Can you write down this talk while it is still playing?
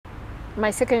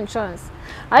my second chance.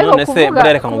 None se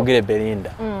buriya reka nkubwire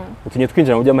Belinda utunye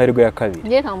twinjira mu by'amahirwe ya kabiri.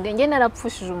 Ngiye nkambwiye ngiye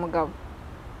narapfushije umugabo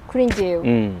kuri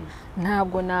ngewe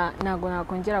ntabwo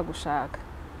nakongera gushaka.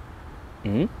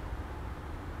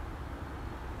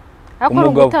 Akora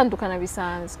gutandukana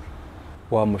bisanzwe.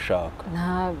 Wamushaka?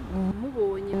 Nta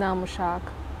mubonye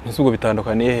namushaka. Ese ubwo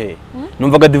bitandukaniye he?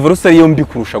 Numvaga divorce ariyo mbi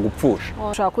kurusha gupfusha.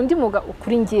 Ushaka undi mugabo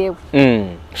kuri ngewe.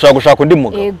 Ushaka gushaka undi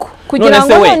mugabo. Yego. Kugira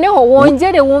ngo noneho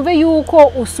wongere wumve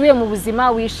yuko usuye mu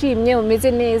buzima wishimye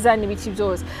umeze neza n'ibiki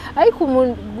byose. Ariko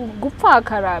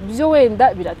gupfakara byo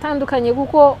wenda biratandukanye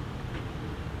kuko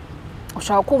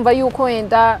ushaka kumva yuko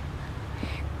wenda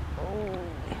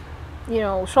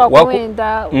ushaka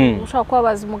wenda ushaka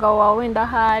kubaza umugabo wawe wenda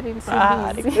hari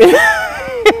bisimbizi.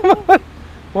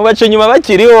 Mu bace nyuma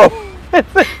bakiriho.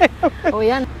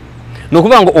 Oya.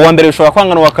 Nukuvuga ngo uwa mbere ushobora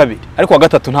kwanga no wa kabiri ariko wa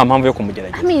gatatu nta mpamvu yo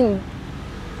kumugerageza.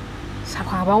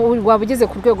 Shaka wabugeze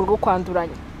ku rwego rwo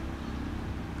kwanduranya.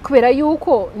 Kubera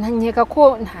yuko nkeka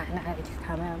ko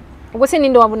ubwo se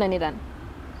ninde wabunanirana?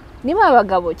 Niba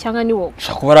abagabo cyangwa ni wowe?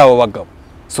 Shaka kuba ari abo bagabo.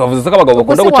 So wavuze ko abagabo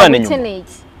bakunda gucana inyuma.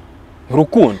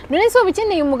 Urukundo. None se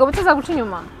ubikeneye umugabo utazaguca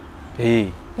inyuma?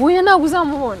 Uyu ntabwo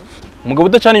uzamubona. Umugabo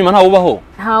udacana inyuma ntawe ubaho.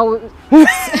 Ntawe.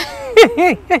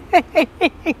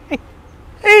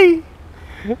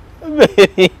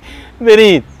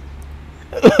 Berit.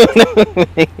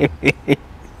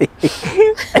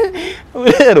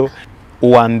 Rero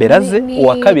uwa mbere aze,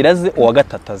 uwa kabiri aze, uwa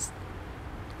gatatu aze.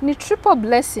 Ni triple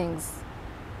blessings.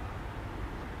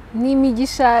 Ni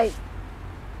imigisha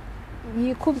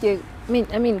yikubye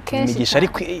kenshi. Imigisha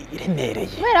ariko iremereye.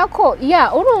 Kubera ko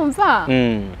urumva.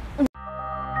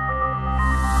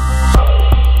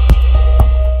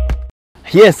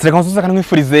 Yes, reka nsusa kandi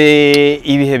mwifurize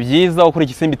ibihe byiza ukuri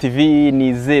ISIMBI TV.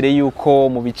 Nizere yuko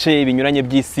mu bice binyuranye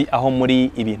by'isi aho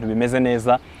muri ibintu bimeze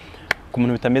neza, ku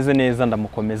muntu bitameze neza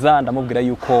ndamukomeza ndamubwira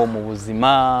yuko mu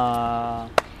buzima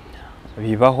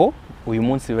bibaho. Uyu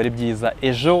munsi biba ari byiza,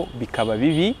 ejo bikaba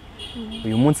bibi.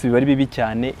 Uyu munsi biba ari bibi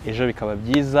cyane, ejo bikaba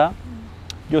byiza.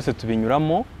 Byose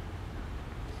tubinyuramo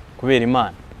kubera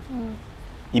Imana.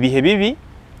 Ibihe bibi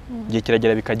gihe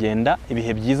kiragera bikagenda,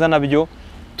 ibihe byiza nabyo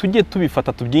tujye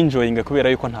tubifata tubyinjoyinga kubera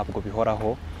yuko ntabwo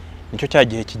bihoraho. Nicyo cya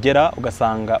gihe kigera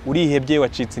ugasanga urihebye,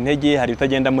 wacitse intege, hari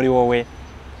utagenda muri wowe,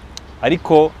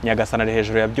 ariko Nyagasana ari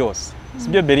hejuru ya byose.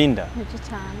 Sibyo Belinda? Nicyo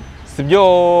cyane.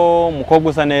 Sibyo mukobwa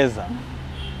usa neza?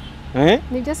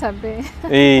 Nibyo sabe.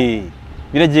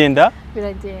 Biragenda?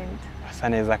 Biragenda. Asa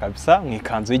neza kabisa mu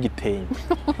ikanzu y'igitenge.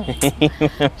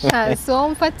 So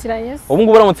mfatiranye. Ubu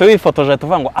ngubu uramutse wifotoje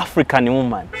tuvuga ngo African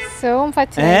woman. So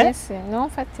mfatiranye se, no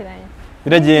mfatiranye.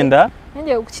 Biragenda?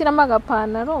 Ngiye gukiramo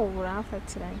agapantaro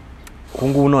uburamfatiranye. Ubu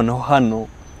ngubu noneho hano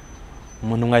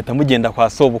umuntu mwahita mugenda kwa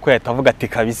sobo uko yahita avuga ati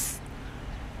kabisa.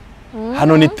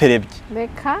 Hano ni terebye.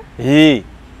 Reka?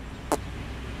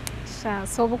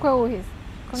 Sobukwe uhize.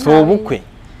 Sobukwe?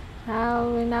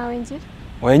 Nawe ngira.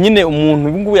 Oya nyine umuntu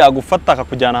ubu ngubu yagufata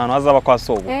akakujyana ahantu hazaba kwa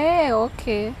sobo.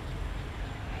 Okay.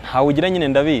 Ntawe ugira nyine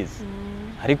ndabizi.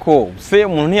 Ariko se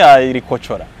umuntu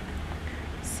ntiyarikocora.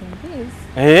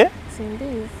 Simbizi.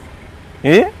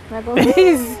 Simbizi. Nago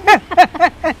bizi.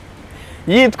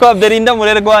 Yitwa Belinda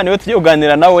Murerwa, niwe tugiye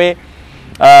kuganira nawe.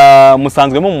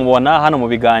 Musanzwe mumubona hano mu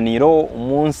biganiro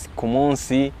umunsi ku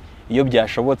munsi, iyo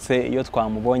byashobotse, iyo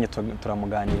twamubonye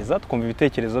turamuganiriza twumva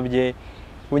ibitekerezo bye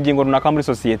ku ngingo runaka muri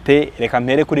societe. Reka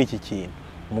mpere kuri iki kintu,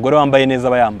 umugore wambaye neza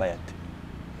aba yambaye ate?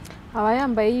 Aba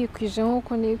yambaye yikwije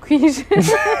nkuko nikwije.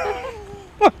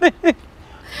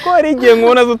 Ko ari igihe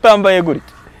nkubona utambaye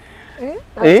gutya.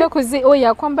 Cyakoze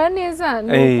oya kwambara neza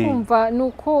nukumva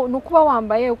nukuba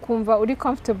wambaye ukumva uri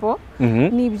comfortable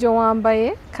nibyo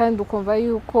wambaye kandi ukumva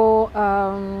yuko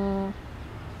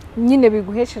nyine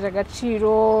biguhesheje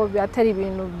agaciro, atari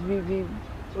ibintu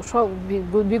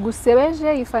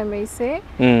bigusebeje if I may say.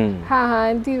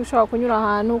 Hahandi ushobora kunyura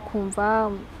ahantu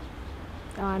ukumva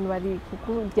abantu bari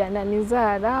kukujyana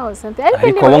n'inzara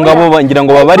ariko abo ngabo ngira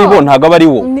ngo baba ari bo ntago aba ari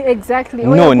wo. Exactly.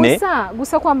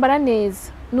 Gusa kwambara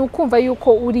neza nukumva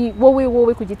yuko uri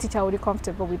wowe ku giti cyawe uri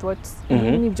comfortable with what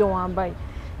nibyo wambaye.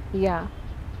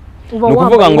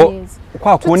 Nukuvuga ngo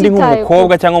kwa kundi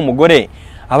nk'umukobwa cyangwa umugore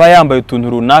aba yambaye utuntu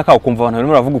runaka ukumva abantu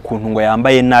barimo baravuga ukuntu ngo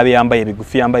yambaye nabi, yambaye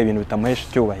bigufi, yambaye ibintu bitamuhesha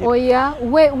icyubahiro. Oya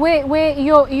we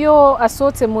iyo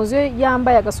asohotse muzo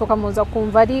yambaye agasoka muza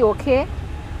kumva ari okay.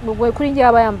 Ubwo kuri ngiye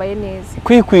aba yambaye neza.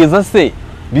 Kwikwiza se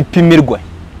bipimirwa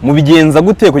mu bigenza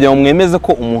gute kugira ngo mwemeze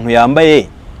ko umuntu yambaye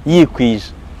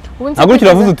yikwije? Ntabwo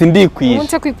kiravuze uti ndikwije.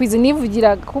 Unce kwikwiza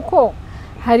nivugiraga kuko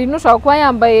hari nushaka kuba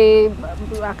yambaye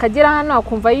akagera hano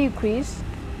akumva yikwije.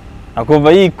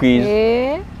 Akumva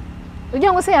yikwije.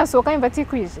 Ugira ngo se yasohoka yimva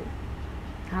atikwije.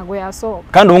 ntago yasohoka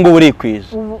kandi ubu ngubu urikwije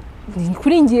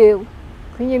kuri njyewe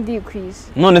ndikwije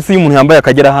none se iyo umuntu yambaye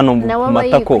akagera hano mu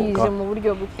matako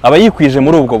aba yikwije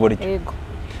muri ubwo buryo yego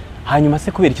hanyuma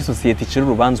se kubera iki sosiyete icira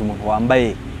urubanza umuntu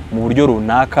wambaye mu buryo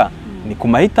runaka ni ku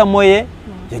mahitamo ye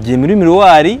yagiye muri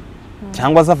miruwari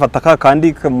cyangwa se afata ka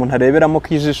kandi umuntu areberamo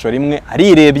k'ijisho rimwe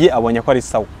arirebye abonye ko ari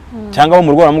sawa cyangwa abo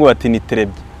mu rugo baramubwira ati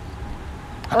niterebye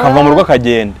akava mu rugo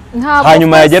akagenda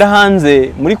hanyuma yagera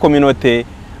hanze muri community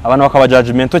abantu bakaba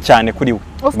judgmental cyane kuri we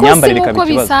imyambarire ikaba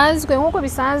ikibazo nkuko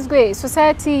bisanzwe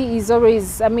society is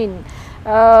always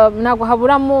ntabwo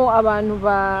haburamo abantu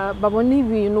babona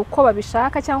ibintu uko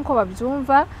babishaka cyangwa uko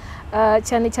babyumva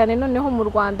cyane cyane noneho mu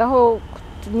Rwanda ho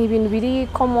ni ibintu biri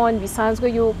common bisanzwe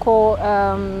yuko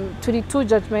turi too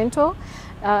judgmental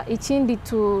ikindi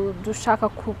dushaka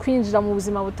kwinjira mu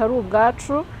buzima butari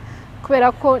ubwacu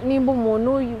kubera ko nimba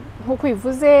umuntu nkuko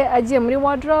bivuze agiye muri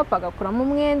wardrobe agakuramo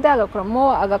umwenda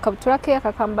agakuramo agakabutura ke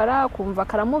akakambara kumva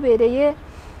karamubereye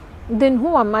then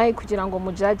who am I kugira ngo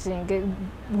mujudging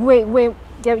we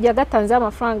yagatanze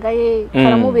amafaranga ye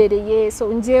karamubereye so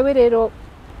njyewe rero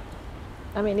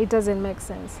it doesn't make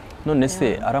sense none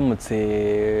se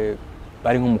aramutse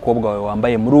bari nk'umukobwa wawe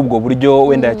wambaye muri ubwo buryo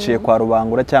wenda yaciye kwa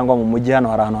rubangura cyangwa mu mujyi hano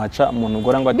hari ahantu haca umuntu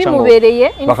ugora ngo acamo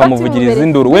bakamuvugiriza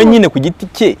induru we nyine ku giti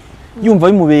cye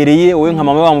yumva bimubereye wowe nka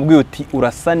mama bamubwiye uti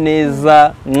urasa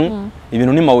neza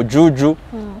ibintu ni mawujuju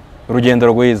urugendo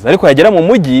rwiza ariko yagera mu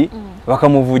mujyi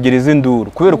bakamuvugiriza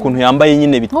induru kubera ukuntu yambaye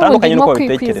nyine bitandukanye nuko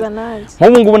bitekereza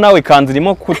nk'ubu ngubu nawe ikanzu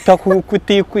irimo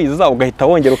kutikwiza ugahita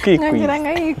wongera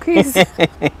ukikwiza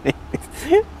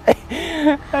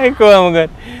ariko bamugana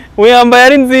we yambaye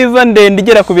ari nziza ndende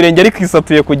igera ku birenge ariko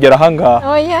isatuye kugera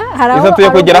ahangaha isatuye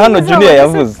kugera hano Junior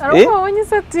yavuze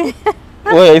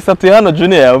oya isatuye hano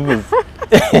Junior yavuze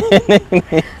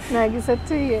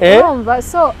nagisatuye urumva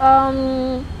so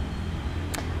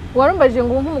warumbaje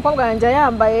ngo nk'umukobwa wanjye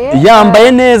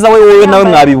yambaye neza wowe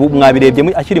nawe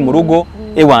mwabirebye akiri mu rugo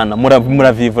ewana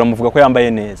muravivura muvuga ko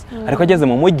yambaye neza ariko ageze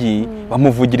mu mujyi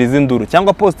bamuvugiriza induru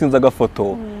cyangwa postinze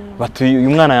agafoto batuye uyu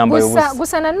mwana yambaye ubusa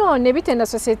gusa nanone bitewe na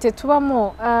societe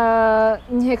tubamo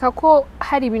nkeka ko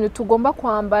hari ibintu tugomba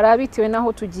kwambara bitewe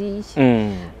naho tugiye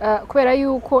kubera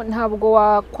yuko ntabwo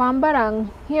wakwambara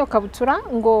nk'iyo kabutura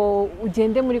ngo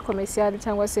ugende muri commercial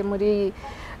cyangwa se muri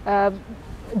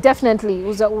definitely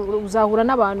uzahura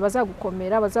n'abantu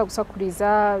bazagukomera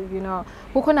bazagusakuriza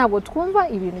kuko ntabwo twumva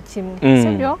ibintu kimwe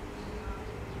sibyo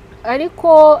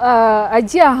ariko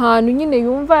agiye ahantu nyine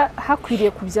yumva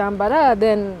hakwiriye kubyambara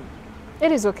then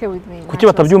it is okay with me kuki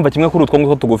batabyumva kimwe kuri utwo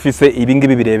ngo tugufise ibi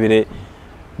ngibi birebire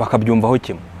bakabyumvaho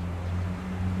kimwe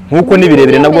nkuko ni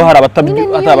birebire nabwo hari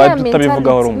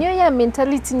abatabivugaho rumwe niyo ya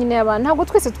mentality nyine y'abantu ntabwo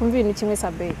twese twumva ibintu kimwe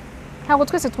sabe ntabwo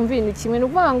twese twumva ibintu kimwe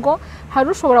nuvuga ngo hari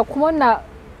ushobora kubona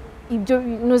ibyo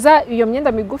iyo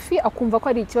myenda migufi akumva ko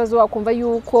ari ikibazo akumva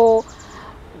yuko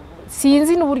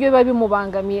sinzi n'uburyo biba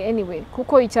bimubangamiye anyway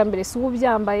kuko icya mbere si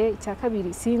ubyambaye icya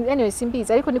kabiri anyway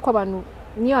simbizi ariko niko abantu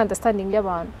niyo understanding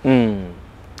y'abantu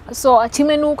so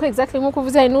kimwe nuko exactly nkuko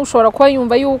uvuze n'ushobora kuba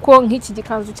yumva yuko nk'iki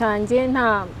gikanzu cyanjye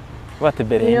nta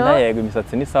bateberenda yego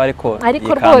imisatsi ni sawa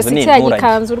ariko rwose cya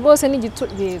gikanzu rwose ni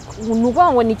yego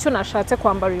nuvuga ngo nicyo nashatse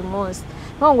kwambara uyu munsi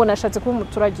nuvuga ngo nashatse kuba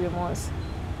umuturage uyu munsi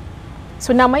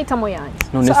so ni amahitamo yanjye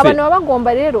so abantu baba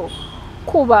bagomba rero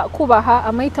kubaha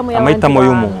amahitamo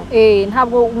y'umuntu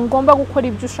ntabwo ngomba gukora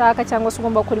ibyo ushaka cyangwa se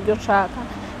ugomba gukora ibyo ushaka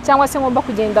cyangwa se ngomba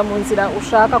kugenda mu nzira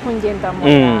ushaka ko ngendamo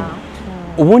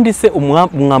ubundi se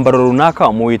umwambaro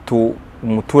runaka muwita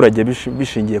umuturage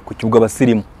bishingiye ku kibuga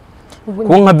abasirimu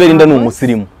kuko nka Belinda ni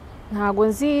umusirimu ntabwo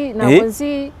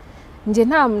nzi njye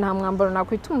nta mwambaro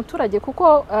nakwita umuturage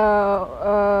kuko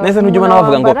neza n'ujya ubona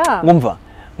bavuga ngo ngumva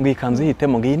ngo ikanzu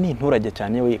yitemo ngo iyi ni inturage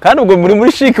cyane we kandi ubwo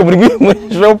muri chic muri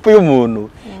shop y'umuntu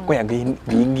ngo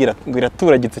yagira ngo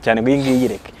iraturagitse cyane ngo iyi ngiyi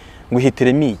yireke ngo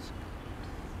ihitiremo iyi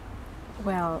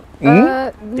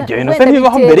ibyo bintu se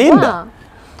bibaho Belinda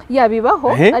yabibaho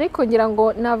ariko ngira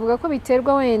ngo navuga ko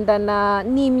biterwa wenda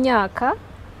n'imyaka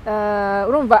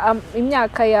urumva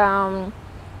imyaka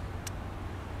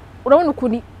urabona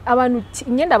ukuntu abantu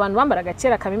imyenda abantu bambaraga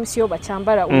kera kamimisi yo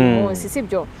bacyambara uyu munsi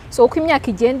sibyo so uko imyaka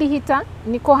igenda ihita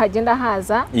niko hagenda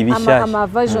haza ama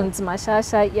versions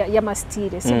mashasha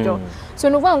y'amastile sibyo so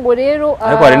nuvuga ngo rero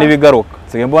ariko hari nibigaruka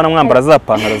sigaye mbona mwambara za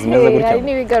pantaro zimeze gutya hari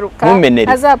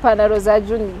nibigaruka za pantaro za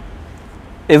Junior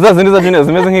eza zindi za Junior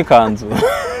zimeze nk'ikanzu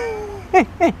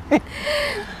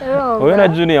wowe na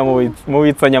Junior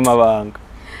mubitsanya amabanga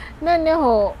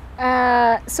noneho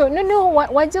so noneho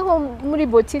wajyaho muri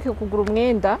boutique kugura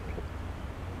umwenda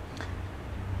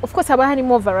of course haba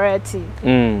harimo variety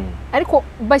ariko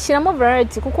bashyiramo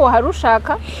variety kuko hari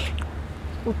ushaka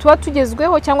utuba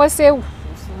tugezweho cyangwa se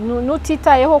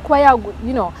nutitayeho kuba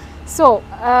you know so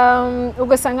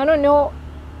ugasanga noneho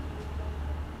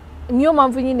niyo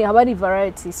mpamvu nyine haba ari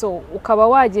variety so ukaba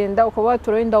wagenda ukaba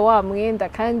watora wenda wa mwenda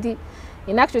kandi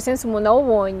in actual sense umuntu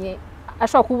awubonye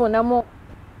ashobora kubonamo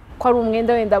ko ari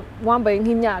umwenda wenda wambaye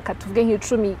nk'imyaka tuvuge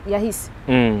nk'icumi yahise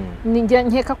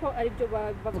nkeka ko ari byo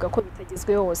bavuga ko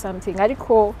bitagezweho something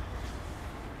ariko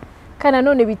kana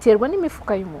none biterwa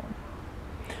n'imifuka y'umuntu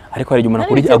ariko hari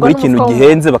umuntu agura ikintu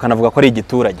gihenze bakanavuga ko ari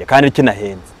igiturage kandi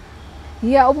kinahenze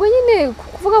ubwo nyine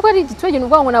kuvuga ko ari igiturage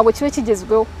n'ubwo ngo ntabwo kibe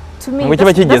kigezweho ngo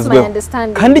kiba kigezweho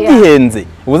kandi gihenze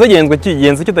ubuze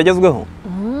gihenze kitagezweho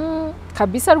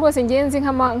kabisa rwose ngenzi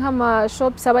nk'ama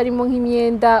shops abarimo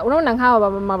nk'imyenda urabona nk'aba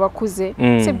mama bakuze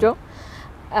sibyo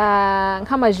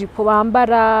nk'amajipo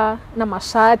bambara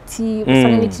n'amashati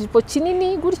usanga n'ikijipo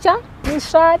kinini gutya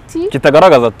n'ishati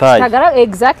kitagaragaza tayi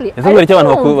exactly ese muri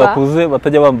cy'abantu bakuze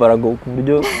batajya bambara ku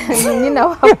buryo nyine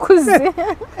abakuze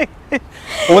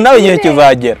ubu nawe igihe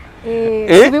kizagera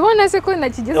ubibona se ko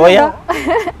nakigezeho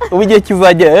ubu igihe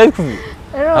kizagera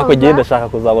ariko genda ndashaka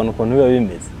kuzabona ukuntu biba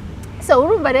bimeze so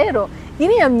urumva rero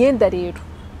iriya myenda rero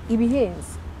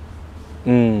ibihenze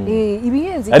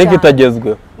ibihenze ariko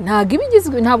itagezweho ntabwo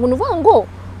ibigezweho ntabwo nuvuga ngo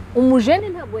umujene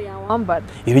ntabwo yawambara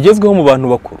ibigezweho mu bantu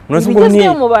bakuru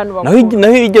ibigezweho mu bantu bakuru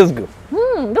naho ibigezweho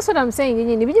that's what I'm saying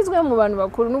nyine ibigezweho mu bantu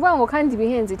bakuru nuvuga ngo kandi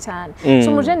ibihenze cyane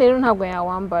so umujene rero ntabwo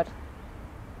yawambara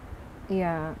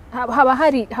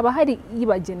haba hari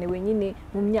yibagenewe nyine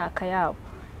mu myaka yabo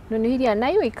none hiriya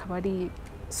nayo ikaba ari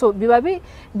so biba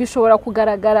bishobora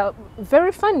kugaragara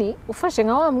very funny ufashe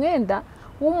nka wa mwenda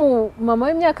w'umumama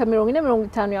w'imyaka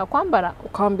 40-50 yakwambara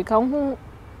ukambika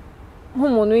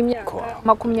nk'umuntu w'imyaka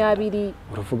 20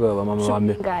 uravuga abamama ba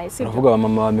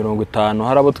 50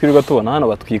 hari abo twirirwa tubona hano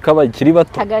batwika bakiri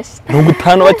bato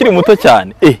 50 bakiri muto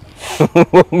cyane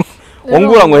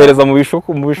wongura ngohereza mu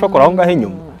bishokora aho ngaho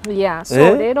inyuma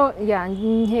so rero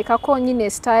nkeka ko nyine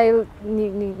style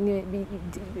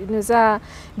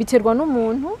biterwa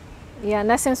n'umuntu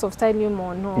na sense of style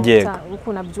y'umuntu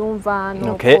ukuntu abyumva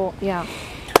nuko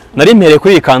nari mpereye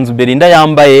kuri iyi kanzu Belinda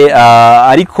yambaye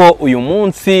ariko uyu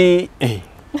munsi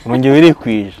urongeye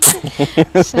birikwije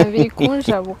biri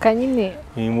kunjabuka nyine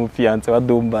uyu mufiance wa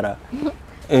Dumbara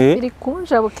biri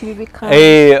kunjabuka ibi bikanzu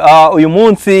uyu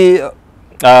munsi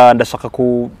ndashaka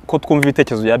ko twumva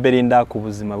ibitekerezo bya Belinda ku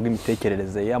buzima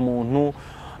bw'imitekerereze ya muntu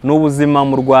n'ubuzima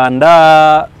mu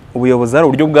Rwanda ubuyobozi ari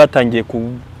uburyo bwatangiye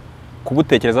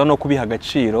kubutekerezaho no kubiha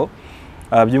agaciro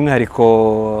by'umwihariko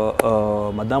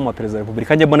madamu wa perezida wa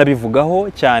repubulika njye mbona bivugaho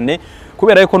cyane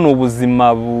kubera yuko ni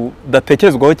ubuzima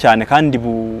budatekerezwaho cyane kandi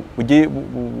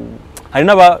hari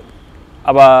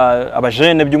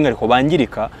abajene by'umwihariko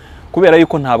bangirika kubera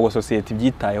yuko ntabwo sosiyete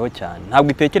ibyitayeho cyane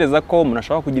ntabwo itekereza ko umuntu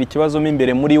ashobora kugira ikibazo mo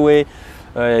imbere muri we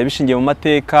bishingiye mu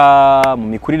mateka mu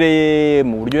mikurire ye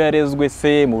mu buryo yarezwe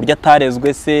se mu buryo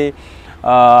atarezwe se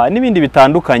n'ibindi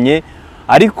bitandukanye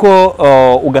ariko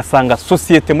ugasanga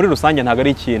sosiyete muri rusange ntabwo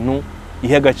ari ikintu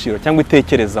iha agaciro cyangwa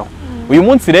itekerezaho uyu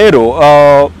munsi rero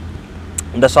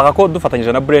ndashaka ko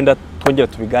dufatanyije na Brenda twongera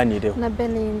tubiganireho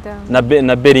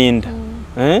na Belinda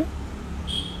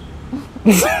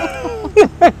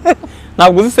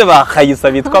ntabwo uzi se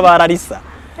bakayisa bitwa bararisa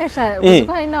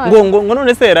ngo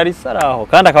none se yararisa araho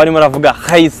kandi akaba arimo aravuga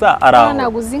Kayisa araho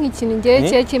ntabwo uzi nk'ikintu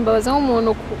ngiye kimbabaza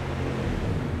nk'umuntu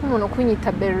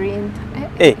kunyita Belinda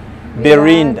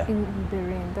Belinda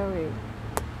we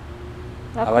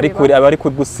abari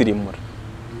kugusirimura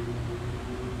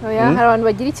hari abantu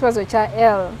bagira ikibazo cya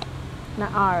L na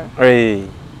R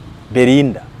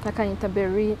Belinda nakanyita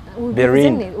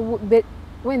Belinda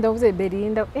wenda uvuze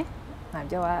Belinda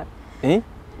ntabyo wapi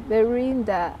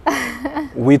Belinda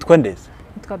witwa ndeze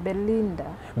witwa Belinda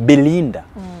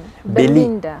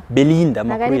Belinda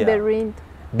amakuru yawe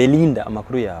Belinda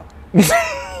amakuru yawe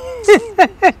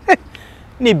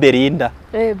ni Belinda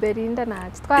Belinda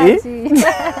ntacyo twazi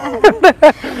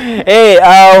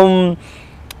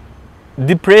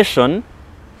depression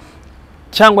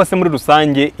cyangwa se muri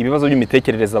rusange ibibazo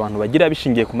by'imitekerereze abantu bagira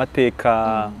bishingiye ku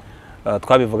mateka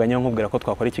twabivuganye nkubwira ko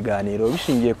twakora ikiganiro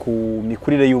bishingiye ku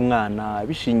mikurire y'umwana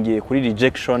bishingiye kuri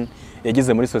rejection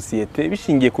yagize muri sosiyete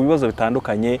bishingiye ku bibazo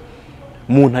bitandukanye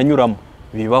umuntu anyuramo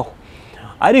bibaho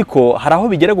ariko hari aho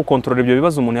bigera gukontorora ibyo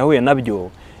bibazo umuntu yahuye nabyo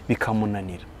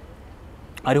bikamunanira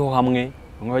ariho hamwe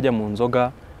bamwe bajya mu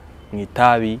nzoga mu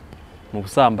itabi mu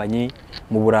busambanyi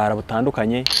mu burara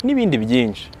butandukanye n'ibindi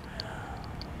byinshi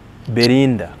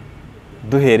Belinda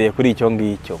duhereye kuri icyo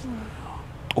ngicyo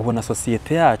ubona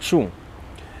sosiyete yacu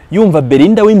yumva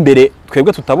Belinda w'imbere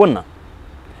twebwe tutabona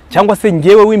cyangwa se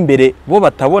ngewe w'imbere bo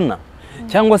batabona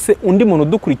cyangwa se undi muntu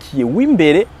dukurikiye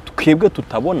w'imbere twebwe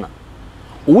tutabona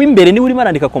uw'imbere niwe urimo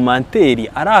arandika komanteri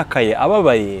arakaye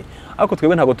ababaye, ariko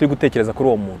twebwe ntabwo turi gutekereza kuri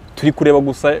uwo muntu, turi kureba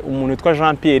gusa umuntu witwa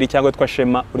Jean Pierre cyangwa witwa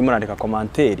Shema urimo arandika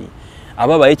komanteri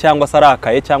ababaye cyangwa se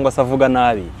arakaye cyangwa se avuga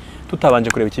nabi,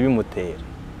 tutabanje kureba ikibimutera.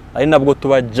 Ari nabwo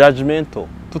tuba judgmental,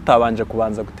 tutabanje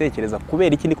kubanza gutekereza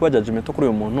kubera iki ndi kuba judgmental kuri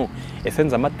uyu muntu, ese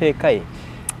nzi amateka ye.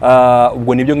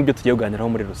 Ubwo nibyo ngibyo tugiye kuganiraho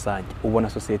muri rusange. Ubona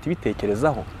society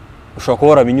bitekerezaho, ushobora kuba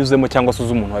warabinyuzemo cyangwa se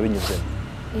uzi umuntu wabinyuzemo.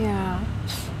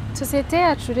 Society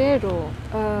yacu rero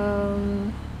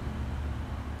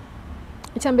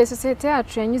icyambere society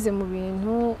yacu yanyuze mu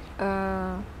bintu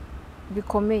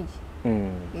bikomeye.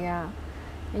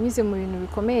 Yanyuze mu bintu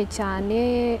bikomeye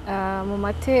cyane, mu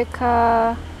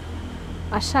mateka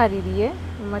ashaririye,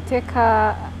 mu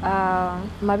mateka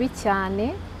mabi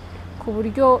cyane, ku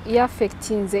buryo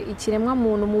yafectinze ikiremwa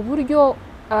muntu mu buryo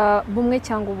bumwe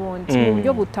cyangwa ubundi, mu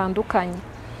buryo butandukanye.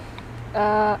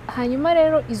 Hanyuma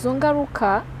rero izo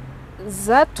ngaruka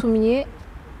zatumye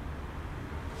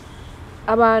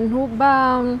abantu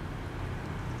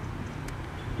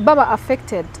baba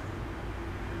affected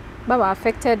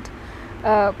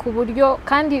ku buryo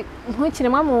kandi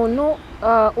nk'ikiremwa muntu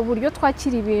uburyo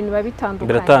twakira ibintu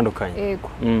bitandukanye. Yego,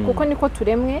 kuko niko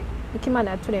turemwe, niko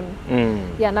Imana yaturemye.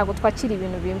 Ntabwo twakira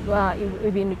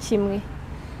ibintu kimwe.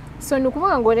 So ni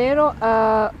ukuvuga ngo rero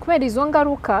kubera izo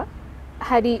ngaruka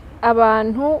hari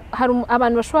abantu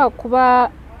bashobora kuba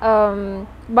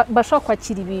bashobora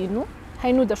kwakira ibintu,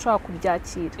 hari n'udashobora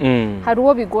kubyakira. Hari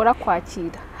uwo bigora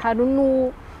kwakira, hari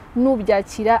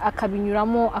n'ubyakira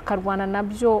akabinyuramo akarwana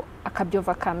nabyo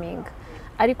akabyovakaminga,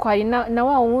 ariko hari na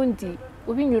wa wundi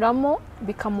ubinyuramo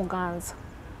bikamuganza,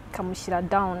 bikamushyira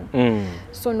down.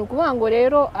 So ni ukuvuga ngo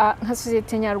rero nka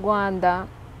sosiyete nyarwanda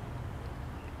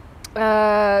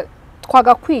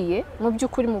twagakwiye mu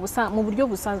by'ukuri mu buryo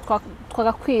busanzwe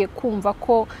twagakwiye kumva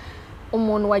ko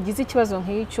umuntu wagize ikibazo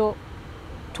nk'icyo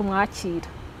tumwakira,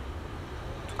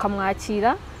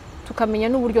 tukamwakira, tukamenya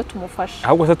n'uburyo tumufasha.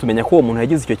 Ahubwo se tumenya ko uwo muntu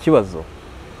yagize icyo kibazo,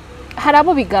 hari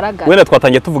abo bigaragara. Wenda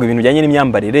twatangiye tuvuga ibintu bijyanye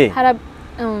n'imyambarire.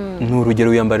 Ni urugero,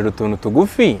 wiyambarira utuntu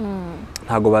tugufi,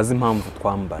 ntago bazi impamvu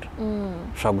twambara.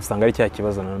 Ushobora gusanga ari cya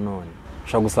kibazo nanone,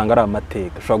 ushobora gusanga ari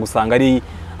amateka, ushobora gusanga ari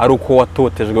uko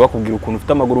watotejwe bakubwira ukuntu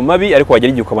ufite amaguru mabi, ariko wagera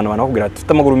igihe ukabona abantu bakubwira ati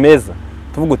ufite amaguru meza,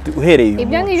 tuvuga uti uhereye uyu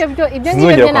munsi. Ibyo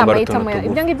ngibyo n'amahitamo,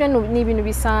 ibyo ngibyo ni ibintu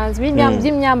bisanzwe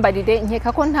by'imyambarire.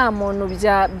 Nkeka ko nta muntu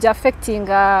bya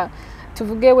affectinga,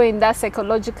 tuvuge wenda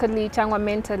psychologically cyangwa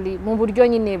mentally, mu buryo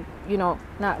nyine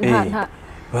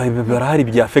barahari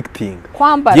bya affecting.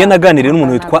 Giye naganiriye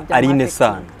n'umuntu witwa Aline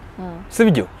Sana,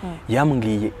 sibyo,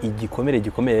 yambwiye igikomere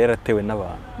yaratewe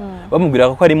n'abantu, bamubwira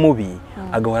ko ari mubi,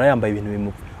 agahora yambaye ibintu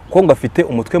bimupfa, ko ngo afite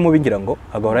umutwe mubi, ngira ngo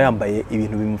agahora yambaye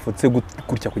ibintu bimufutse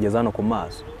gutya kugeza hano ku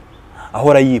maso,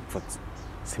 ahora yipfutse.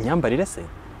 Si imyambarire se?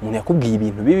 Umuntu yakubwiye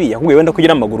ibintu bibi, yakubwiye wenda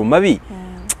kugira amaguru mabi,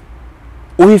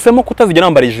 uhisemo kutazigera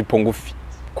wambara ijipo ngufi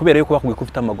kubera yuko bakubwiye ko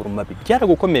ufite amaguru mabi,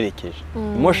 byaragukomerekeje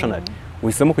emotionally,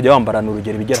 uhisemo kujya wambarana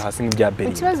urugero bigera hasi nk'ibya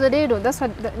Berlin. Ikibazo rero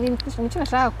nicyo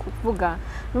nashaka kuvuga,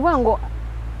 nuvuga ngo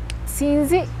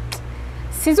sinzi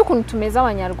ukuntu tumeze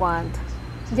Abanyarwanda.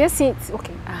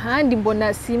 Ahandi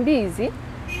mbona simbizi,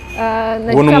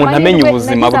 ubona umuntu amenya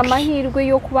ubuzima bwe, amahirwe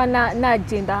yo kuba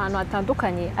nagenda ahantu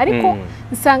hatandukanye, ariko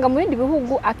nsanga mu bindi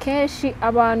bihugu akenshi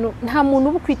abantu nta muntu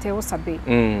uba ukwitayeho sabe,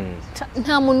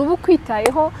 nta muntu uba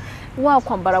ukwitayeho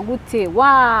wakwambara gute,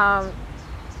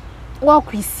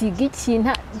 wakwisiga iki,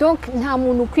 donc nta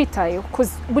muntu ukwitayeho.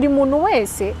 Buri muntu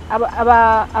wese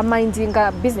aba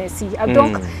amindinga business,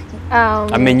 donc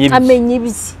amenya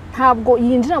ibye, ntabwo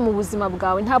yinjira mu buzima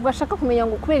bwawe, ntabwo ashaka kumenya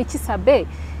ngo kubera iki sabe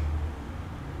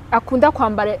akunda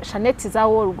kwambara Chanel za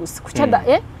wall gusa,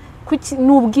 kuki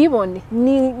n'ubwibone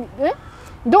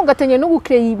donc atenye no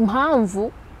gukreya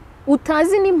impamvu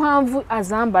utazi n'impamvu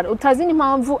azambara, utazi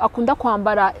n'impamvu akunda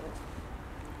kwambara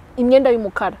imyenda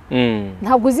y'umukara,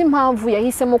 ntabwo uzi impamvu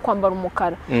yahisemo kwambara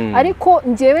umukara, ariko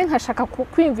njyewe nkashaka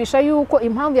kwimvisha yuko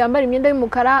impamvu yambara imyenda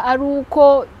y'umukara ari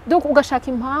uko, donc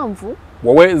ugashaka impamvu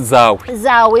wowe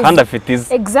zawe kandi afite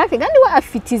izi. Exactly, kandi we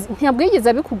afite izi, ntabwo yigeze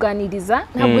abikuganiriza,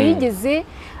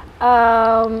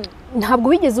 ntabwo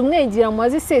wigeze umwegera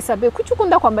muazi sesabe kuki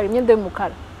ukunda kwambara imyenda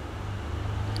y'umukara.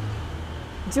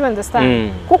 Do you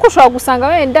understand? Kuko ushobora gusanga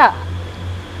wenda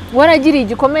waragiriye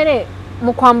igikomere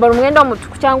mu kwambara umwenda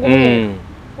w'umutuku cyangwa umweru,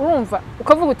 urumva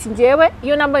ukavuga uti ngewe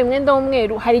iyo nambaye umwenda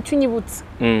w'umweru hari icyo unyibutsa,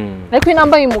 ariko iyo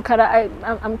nambaye umukara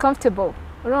I'm comfortable,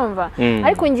 urumva.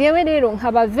 Ariko ngewe rero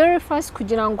nkaba very fast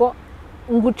kugira ngo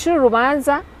ngucire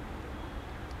urubanza,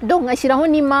 donc nkashyiraho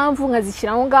n'impamvu,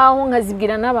 nkazishyiraho ngaho,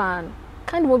 nkazibwira n'abantu,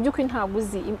 kandi mu by'ukuri ntabwo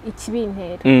uzi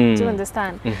ikibintera. Do you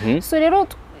understand? So rero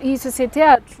iyi societe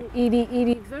yacu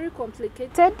iri very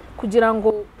complicated kugira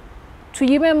ngo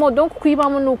tuyibemo, donc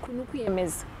kuyibamo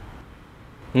n'ukwiyemeza.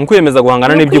 Nukwiyemeza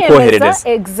guhangana n'ibyo ukoherereza.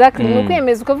 Exactly.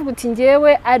 Nukwiyemeza ukavuga uti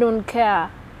ngewe I don't care.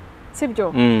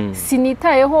 Sibyo?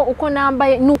 Sinitayeho uko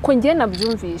nambaye nuko ngiye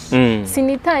nabyumvisha.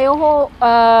 Sinitayeho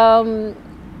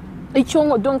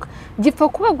icyo donc gipfa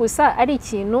kuba gusa ari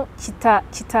ikintu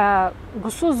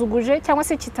kitagusuzuguje cyangwa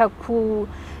se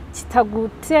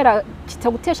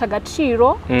kitagutesha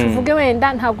agaciro. Tuvuge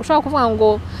wenda ntabwo ushaka kuvuga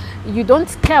ngo you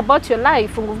don't care about your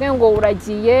life, ngo uvuge ngo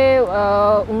uragiye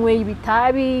unyweye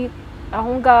ibitabi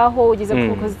aho ngaho ugeze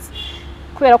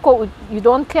kubera ko you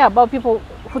don't care about people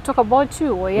who talk about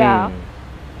you.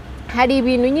 Hari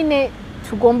ibintu nyine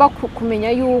tugomba kumenya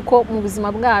yuko mu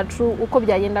buzima bwacu uko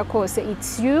byagenda kose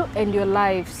it's you and your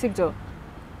life, sibyo?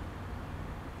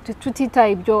 Tutita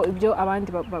ibyo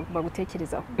abandi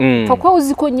bagutekerezaho. Fa ko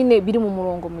uzi ko nyine biri mu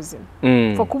murongo muzima.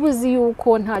 Fa ko uzi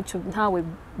yuko ntawe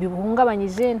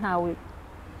bibuhungabanyije, ntawe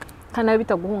kana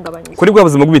bitaguhungabanyije. Kuri bwa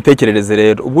buzima bw'ibitekerereze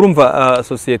rero ubwo urumva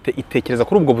societe itekereza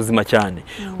kuri ubwo buzima cyane.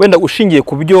 Wenda ushingiye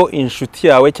ku byo inshuti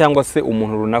yawe cyangwa se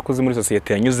umuntu runaka uzi muri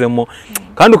societe yanyuzemo,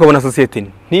 kandi ukabona societe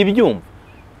ntibyumva.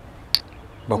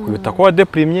 Bakwita ko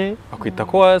wadeprimye, bakwita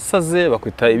ko wasaze,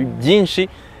 bakwita byinshi,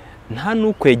 nta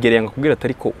n'ukwegereye ngakubwira ati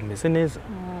ariko umeze neza.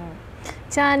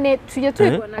 Cyane tujye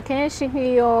tubibona kenshi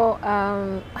nk'iyo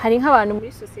hari nk'abantu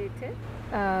muri societe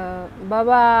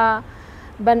baba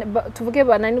tuvuge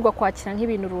bananirwa kwakira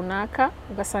nk'ibintu runaka,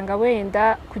 ugasanga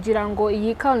wenda kugira ngo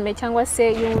yikalme cyangwa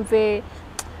se yumve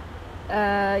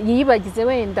yiyibagize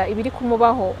wenda ibiri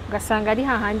kumubaho, ugasanga ari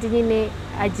hahandi nyine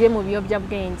agiye mu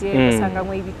biyobyabwenge, ugasanga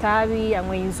anywa ibitabi,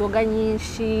 anywa inzoga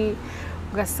nyinshi,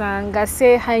 ugasanga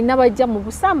se hari n'abajya mu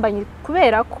busambanyi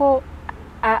kubera ko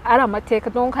ari amateka,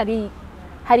 donc hari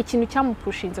ikintu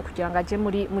cyamupushinze kugira ngo ajye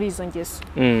muri izo ngeso.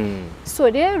 So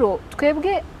rero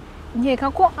twebwe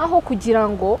nkeka ko aho kugira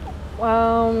ngo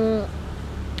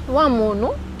wa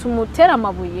muntu tumutera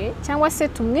amabuye cyangwa se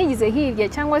tumwigize hirya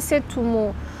cyangwa se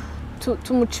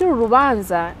tumucira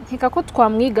urubanza, nkeka ko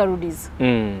twamwigaruriza.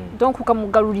 Donc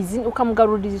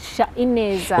ukamugarurisha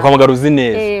ineza. Ukamugaruza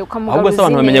ineza. Ahubwo se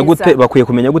abantu bamenya gute, bakwiye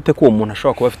kumenya gute ko uwo muntu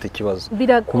ashobora kuba afite ikibazo?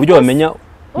 Ku buryo bamenya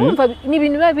ni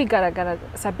ibintu biba bigaragara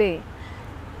Sabe.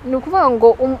 Ni ukuvuga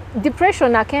ngo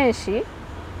depression akenshi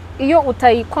iyo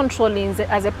utayicontrollinze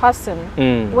as a person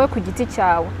we ku giti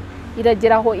cyawe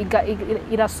irageraho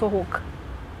irasohoka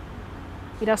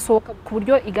ku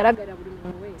buryo igaragara buri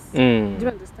muntu wese. Do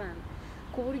you understand?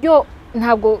 Ku buryo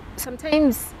ntabwo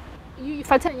sometimes iyo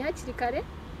ifatanya hakiri kare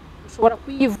ushobora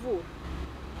kuyivura,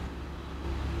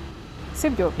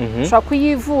 sibyo? Ushobora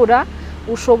kuyivura,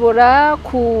 ushobora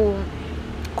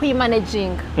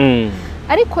kuyimanaginga.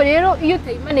 Ariko rero iyo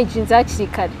utayimanaginze hakiri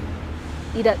kare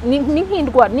ni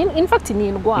nk'indwara, in fact ni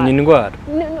indwara.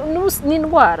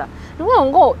 Nuvuga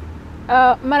ngo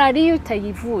malariya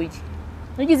utayivuye,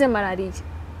 ugize malariya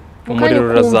umuriro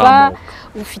urazamuka,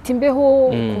 ufite imbeho,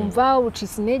 ukumva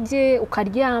ucitse intege,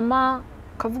 ukaryama,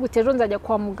 ukavuga uti ejo nzajya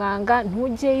kwa muganga,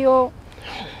 ntujyeyo.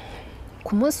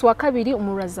 Ku munsi wa kabiri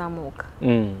umuriro urazamuka,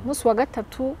 umunsi wa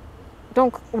gatatu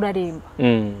donc uraremba.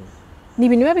 Ni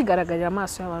ibintu biba bigaragarira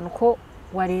amaso y'abantu ko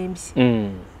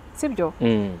warembye, sibyo?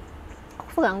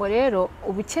 Kuvuga ngo rero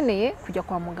uba ukeneye kujya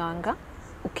kwa muganga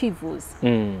ukivuza,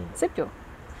 sibyo?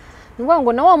 Ni ukuvuga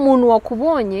ngo na wa muntu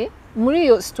wakubonye muri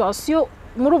iyo situation,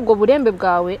 muri ubwo burembe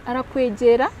bwawe,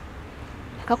 arakwegera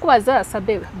akakubaza,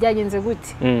 Sabe byagenze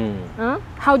gute?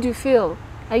 How do you feel?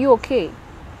 Are you okay?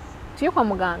 Tuye kwa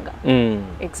muganga.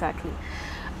 Exactly.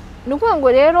 Ni ukuvuga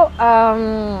ngo rero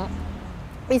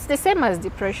it's the same as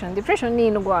depression. Depression ni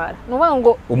indwara. Nuvuga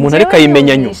ngo umuntu ariko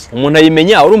ayimenya nyuma. Umuntu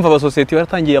ayimenya, urumva abasosiyete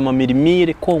baratangiye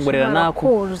amamirimire kongorera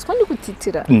nako. Kandi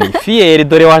gutitira. Ni fiere,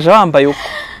 dore waje wambaye uko.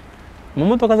 Mu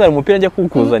modoka zari umupira ajya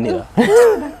kukuzanira.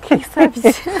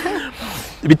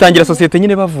 Bitangira sosiyete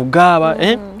nyine bavuga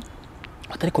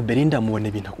ariko Belinda mubone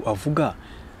ibintu avuga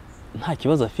nta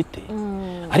kibazo afite.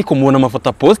 Ariko mubona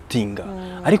amafoto postinga,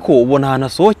 ariko ubona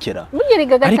hanasohokera.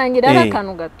 Mugeriga gatangira ari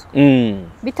akantu gato.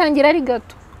 Bitangira ari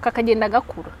gato kakagenda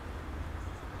gakura,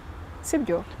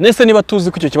 sibyo? Nese niba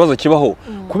tuzi ko icyo kibazo kibaho,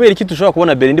 kubera iki tushobora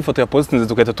kubona Belinda ifoto ya postinze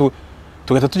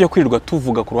tugahita tujya kwirirwa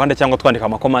tuvuga ku ruhande cyangwa twandika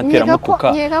amakomantere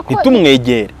amutuka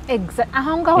ntitumwegere?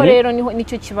 Aho ngaho rero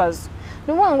nicyo kibazo.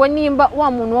 Nuvuga ngo nimba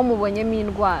wa muntu wamubonyemo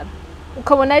indwara,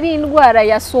 ukabona ari indwara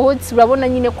yasohotse, urabona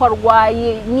nyine ko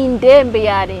arwaye, ni ndembe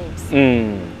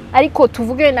yarembye, ariko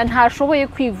tuvuge na ntashoboye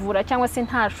kwivura cyangwa se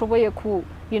ntashoboye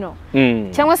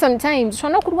cyangwa sometimes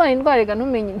ushobora no kurwara indwara rega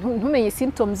ntumenye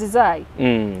symptoms zayo,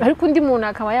 ariko undi muntu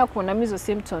akaba yakubonamo izo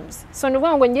symptoms. So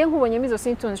nuvuga ngo ngiye nkubonyemo izo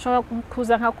symptoms ushobora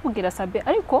kuza nkakubwira Sabe,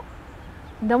 ariko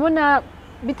ndabona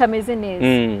bitameze neza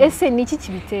ese ni iki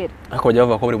kibitera ariko bajya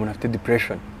bavuga ko buri muntu afite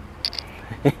depression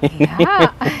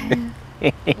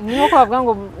nko bavuga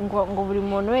ngo buri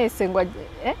muntu wese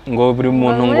ngo buri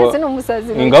muntu ngo wese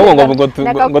n'umusazi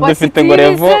ngo dufite ngo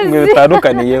revo ngo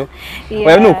bitandukaniyeho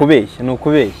oya ni ukubeshya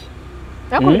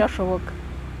ariko birashoboka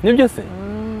nibyo se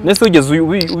nese ugeze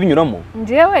ubinyuramo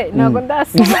njyewe ntabwo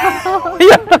ndasoma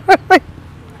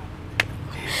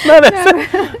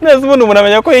nese umuntu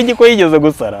amenya ko yigeze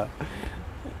gusara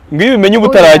ngo iyo ubimenye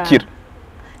ubutarakira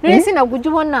nese ntabwo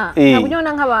ujya ubona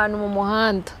nk'abantu mu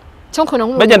muhanda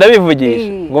bagenda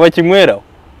bivugisha ngo bakinyweraho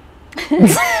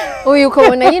uyu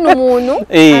ukabona nyine umuntu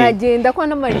aragenda akora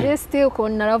n'amajesite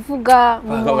ukabona aravuga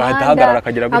mu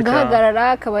muhanda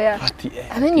agahagarara akaba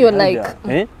amenyo like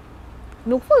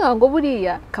ni ukuvuga ngo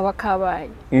buriya kaba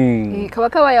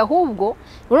kabaye ahubwo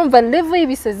urumva level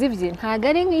y'ibisazi bye ntabwo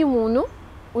ari nk'iy'umuntu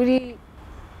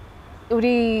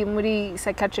uri muri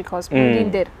psychiatric hospital muri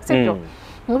Ndera sibyo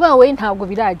muba we ntabwo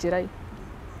biragerayo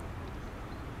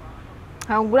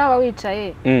ntabwo uraba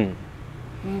wicaye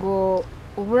ngo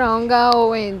ubura aho ngaho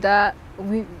wenda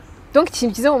donc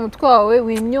ikintu kiza mu mutwe wawe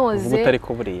wimyoze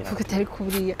utari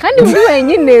kuburiya kandi uri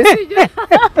wenyine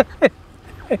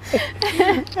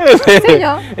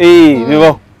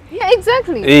bibaho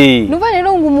exactly nuba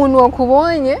rero ngo umuntu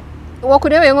wakubonye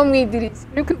wakurebeye nko mu idirishya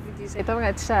uri kwivugisha ahita avuga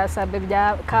ati shasabe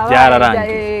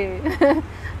byararangiye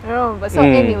so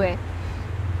anyway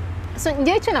so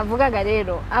ngiye icyo navugaga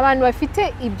rero abantu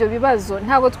bafite ibyo bibazo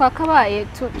ntabwo twakabaye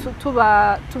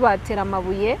tubatera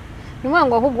amabuye ni ukuvuga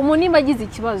ngo ahubwo umuntu nimba agize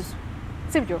ikibazo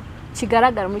sibyo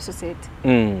kigaragara muri sosiyete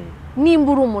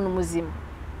nimba uri umuntu muzima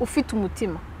ufite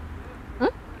umutima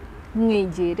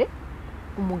mwegere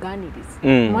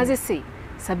umuganirize maze se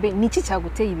sabe niki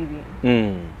cyaguteye ibi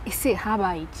bintu ese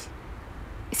habaye iki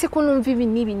ese ko numva ibi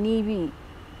n'ibi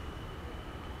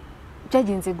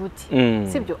byagenze gute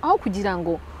sibyo aho kugira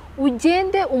ngo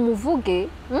ugende umuvuge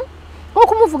nko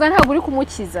kumuvuga ntabwo uri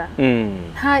kumukiza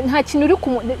nta kintu uri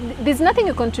there's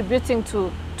nothing contributing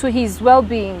to his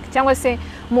well-being cyangwa se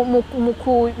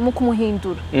mu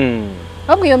kumuhindura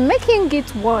ahubwo you're making it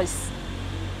worse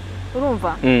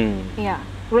urumva yeah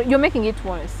you're making it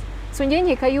worse so ngiye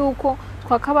nkeka yuko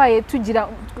twakabaye tugira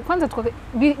kwanza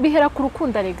bihera ku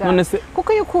rukundo rega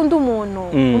kuko iyo ukunda umuntu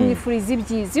umwifuriza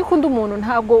ibyiza iyo ukunda umuntu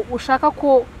ntabwo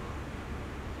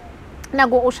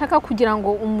ushaka kugira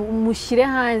ngo umushyire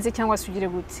hanze cyangwa se ugire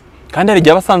gute kandi hari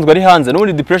igihe abasanzwe ari hanze no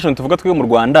muri depression tuvuga twe mu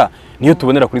Rwanda niyo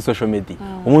tubonera kuri social media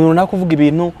umuntu runaka uvuga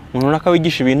ibintu umuntu runaka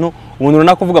wigisha ibintu umuntu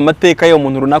runaka uvuga amateka ye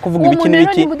umuntu runaka uvuga ibiki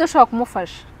n'ibiki niba udashobora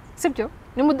kumufasha sibyo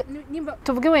nimba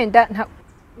tuvuge wenda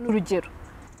n'urugero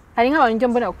hari nk'abantu njya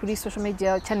mbona kuri social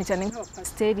media cyane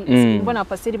nk'abapasiteri mbona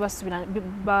abapasiteri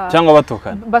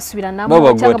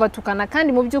basubiranamo cyangwa batukana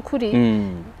kandi mu by'ukuri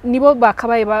nibo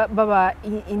bakabaye baba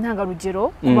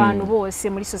intangarugero ku bantu bose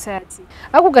muri society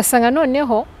ariko ugasanga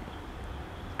noneho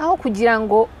aho kugira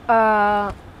ngo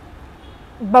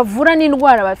bavura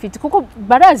n'indwara bafite kuko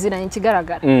baraziranye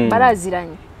ikigaragara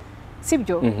baraziranye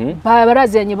sibyo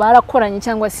baraziranye barakoranye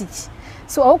cyangwa se iki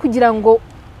so aho kugira ngo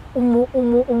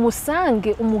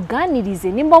umusange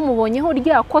umuganirize nimba umubonyeho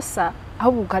ryakosa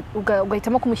aho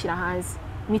ugahitamo kumushyira hanze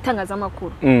mu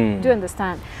itangazamakuru do you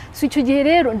understand so icyo gihe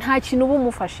rero nta kintu uba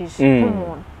umufashije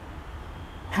nk'umuntu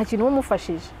nta kintu uba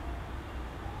umufashije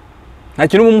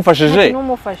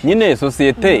nyine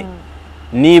sosiyete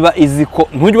niba izi ko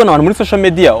ntujye ubona abantu muri social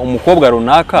media umukobwa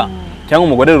runaka cyangwa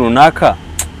umugore runaka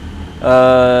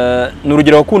ni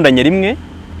urugero wakundanye rimwe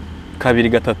kabiri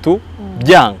gatatu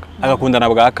byanga agakundana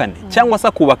bwa kane cyangwa se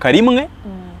akubaka rimwe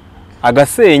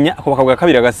agasenya akubaka bwa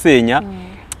kabiri agasenya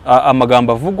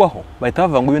amagambo avugwaho bahita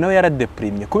bavuga ngo uyu nawe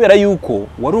yaradeprimye kubera yuko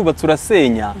warubatse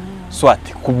urasenya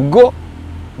swati kubwo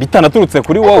bitanaturutse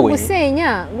kuri wowe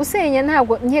gusenya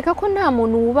ntabwo nkeka ko nta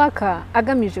muntu wubaka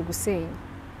agamije gusenya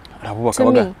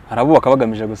arabubaka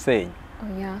bagamije gusenya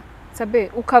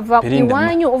sabe ukava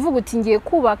iwanyu uvuga uti ngiye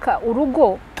kubaka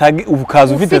urugo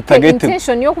ukaza ufite target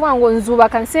intention yo kuvuga ngo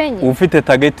nzubaka nsenye ufite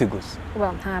target gusa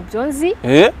ntabyo nzi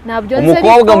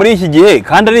umukobwa muri iki gihe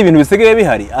kandi ari ibintu bisigaye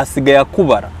bihari asigaye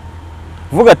akubara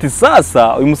vuga ati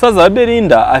sasa uyu musaza wa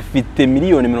Belinda afite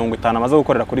miliyoni 50 amaze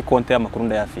gukorera kuri konti y'amakuru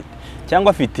ndayafite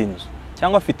cyangwa afite inzu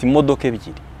cyangwa afite imodoka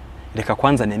ebyiri reka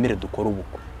kwanza nemere dukora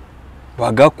ubukwe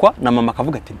bagakwa na mama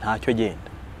akavuga ati ntacyo genda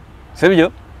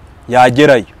sibyo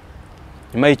yagerayo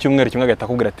nyuma y'icyumweru kimwe agahita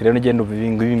akubwira ati rero ngende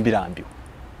ibi mbirambiwe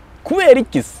kubera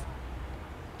iki se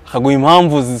akaguha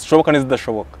impamvu zishoboka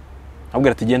n'izidashoboka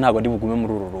akubwira ati ntabwo ndi bugume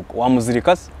muri uru rugo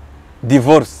wamuzirika se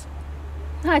divorce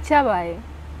nta cyabaye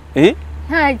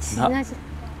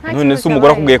none se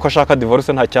umugore akubwiye ko ashaka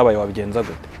divorce nta cyabaye wabigenza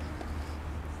gute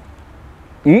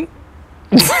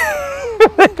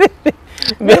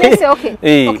mbese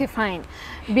okay fine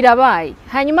birabaye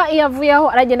hanyuma iyo avuye aho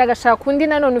aragenda agashaka undi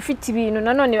nanone ufite ibintu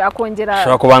nanone akongera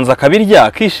ashobora kubanza akabirya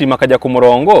akishima akajya ku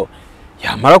murongo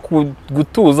yamara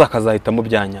gutuza akazahita mu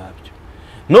byanyabyo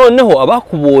noneho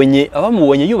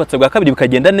abamubonye yubatse bwa kabiri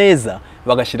bikagenda neza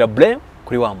bagashira blame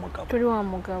kuri wa mugabo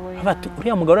bati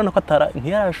uriya mugabo urabona ko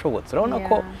ntiyarashobotse urabona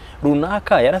ko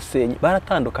runaka yarasenye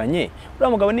baratandukanye uriya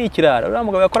mugabo ni ikirara uriya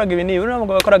mugabo yakoraga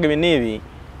ibi n'ibi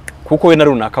kuko we na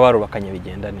runaka barubakanye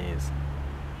bigenda neza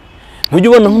ntujye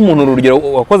ubona nk'umuntu urugero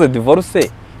wakoze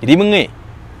divorce rimwe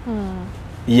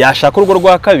yashaka urugo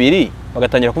rwa kabiri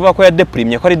bagatangira kuvuga ko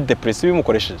yadeprimiye ko ari depressive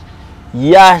bimukoresheje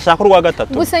yashaka urwa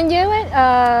gatatu gusa ngewe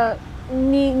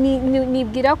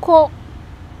nibwira ko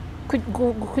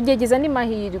kugegeza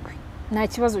n'amahirwe nta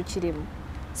kibazo kirimo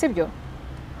sibyo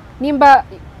nimba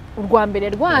urwa mbere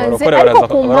rwanze ariko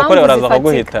ku mpamvu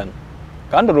zifatika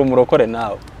kandi uri umurokore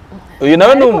nawe uyu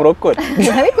nawe ni umurokore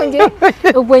ariko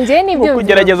ubwo ngewe nibyo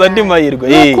kugerageza andi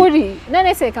mahirwe ukuri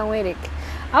none se reka nkwereke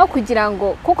aho kugira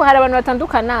ngo kuko hari abantu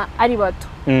batandukana ari bato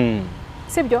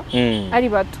sibyo ari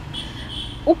bato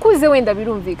ukuze wenda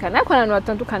birumvikana ariko abantu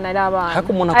batandukana ari abana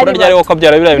ariko umuntu akora ryari ko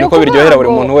kabyara biriya bintu ko biryohera buri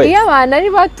muntu wese iyo abana ari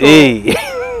bato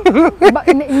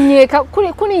nyeka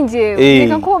kuri ngewe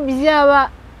reka ko byaba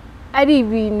ari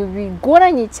ibintu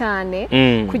bigoranye cyane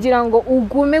kugira ngo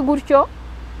ugume gutyo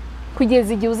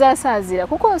kugeza igihe uzasazira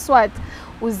kuko swat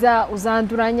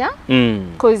uzanduranya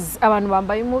cause abantu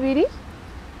bambaye umubiri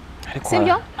ariko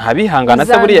ntabihangana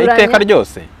se buriya iteka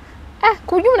ryose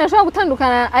ku buryo umuntu ashobora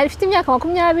gutandukana afite imyaka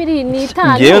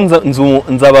 25 ngewe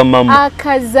nzaba mama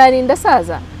akazarinda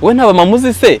asaza we ntaba mama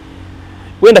uzi se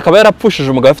wenda akaba yarapfushije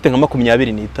umugabo afite nka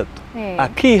 23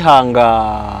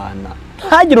 akihangana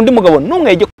ntagire undi mugabo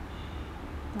n'umwe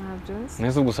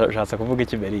nese ubwo ushatse kuvuga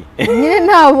iki beri nyine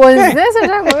ntabwo nese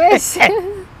ushaka kubeshya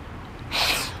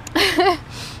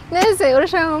nese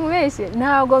urashaka kubeshya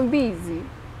ntabwo mbizi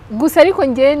gusa ariko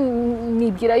nge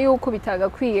nibwira yuko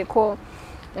bitagakwiye ko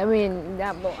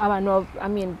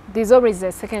there's always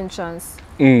a second chance.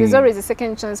 There's always a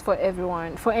second chance for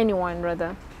everyone, for anyone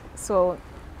rather. So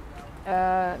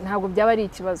ntabwo byaba ari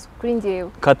ikibazo kuri ngewe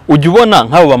ujye ubona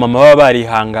nk'abo bamama baba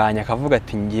barihanganye akavuga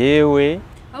ati ngewe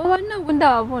abo ntabwo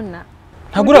ndababona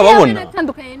ntabwo urababona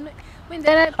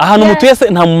ahantu mutuye se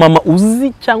nta mama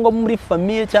uzi cyangwa muri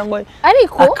famiye cyangwa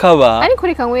ariko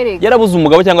reka nkwereke yarabuze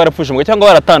umugabo cyangwa yarapfushe umugabo cyangwa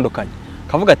baratandukanye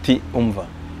akavuga ati umva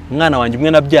umwana wanjye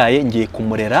umwe nabyaye ngiye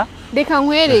kumurera reka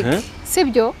nkwereke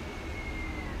sibyo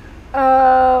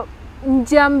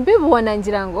njya mbibona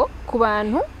ngira ngo ku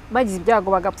bantu bagize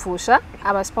ibyago bagapfusha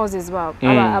aba spouses babo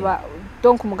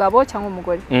donc umugabo cyangwa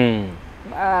umugore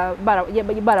barapfuye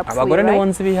abagore nibo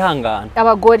nzi bihangana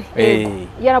abagore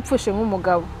yarapfushe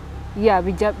nk'umugabo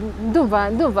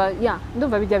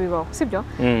ndumva bijya bibaho sibyo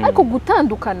ariko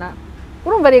gutandukana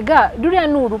urumva rega ruriya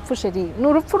ni urupfu sheri ni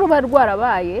urupfu ruba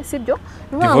rwarabaye sibyo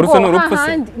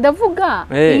ndavuga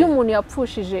iyo umuntu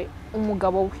yapfushije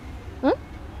umugabo we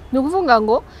ni ukuvuga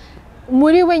ngo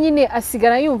muri we nyine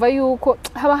asigara yumva yuko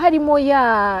haba harimo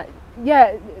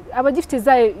abagifite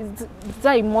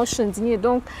za emotions nyine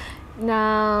donc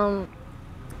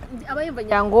aba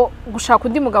yumva ngo gushaka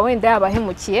undi mugabo wenda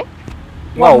yabahemukiye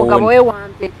wa mugabo we wa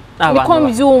mbere niko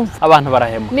mbyumva abantu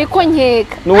barahemuka niko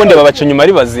nkeka n'ubundi babaca inyuma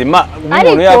ari bazima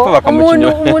umuntu yapfa bakamuca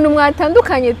inyuma umuntu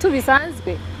mwatandukanye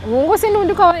tubisanzwe ngo se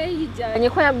n'undi ko yijyanye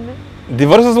ko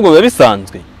divorce ubwo biba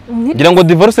bisanzwe ngira ngo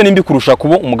divorce nimbi kurusha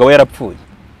kuba umugabo yarapfuye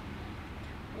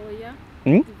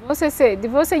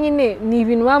divorce nyine ni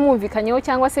ibintu bamwumvikanyeho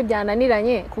cyangwa se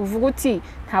byananiranye kuvuga uti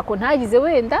ntako ntagize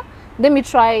wenda let me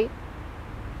try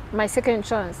my second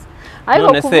chance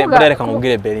none se burareka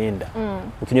nkubwire Belinda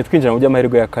utunye twinjira mu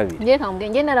by'amahirwe ya kabiri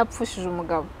nge narapfushije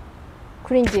umugabo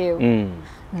kuri ngewe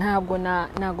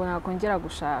ntabwo nakongera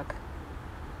gushaka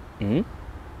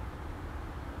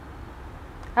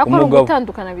ariko ari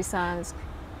ugutandukana bisanzwe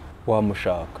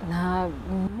wamushaka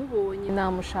mubonye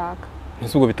namushaka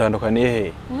ese ubwo bitandukaniye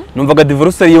he numvaga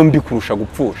divorce ariyo mbi kurusha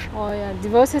gupfusha oya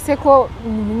divorce se ko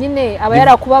nyine aba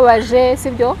yarakubabaje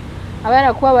sibyo aba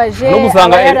yarakubabaje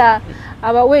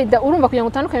aba wenda urumva kugira ngo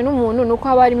utandukane n'umuntu nuko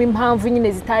haba harimo impamvu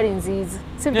nyine zitari nziza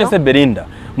sibyo ese Belinda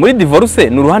muri divorce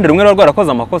ni uruhande rumwe ruba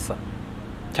rwarakoze amakosa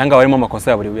cyangwa harimo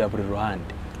amakosa ya buri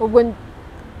ruhande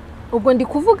ubwo ndi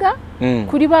kuvuga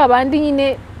kuri babandi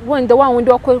nyine wenda wa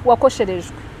wundi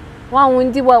wakosherejwe wa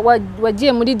wundi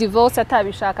wagiye muri divorce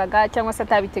atabishakaga cyangwa se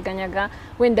atabiteganyaga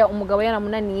wenda umugabo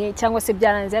yaramunaniye cyangwa se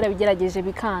byaranze yarabigerageje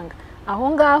bikanga aho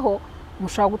ngaho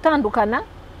mushobora gutandukana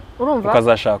urumva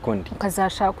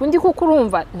ukazashaka undi kuko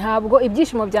urumva ntabwo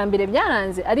ibyishimo bya mbere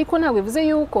byaranze ariko ntabwo bivuze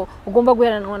yuko ugomba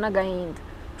guheranwa n'agahinda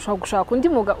ushobora gushaka undi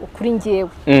mugabo kuri njyewe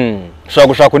ushobora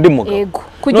gushaka undi mugabo yego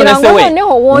kugira ngo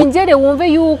noneho wongere wumve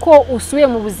yuko usuye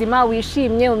mu buzima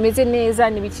wishimye umeze neza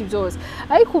n'ibiki byose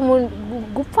ariko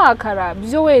gupfakara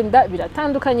byo wenda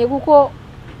biratandukanye kuko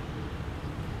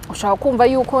ushaka kumva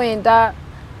yuko wenda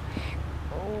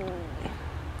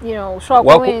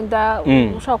ushaka wenda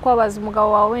ushaka kubabaza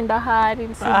umugabo wawe wenda ahari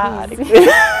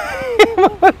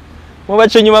mu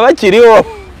baca inyuma bakiriho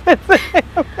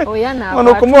oya ntabwo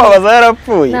nuko umubabaza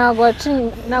yarapfuye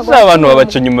ntabwo abantu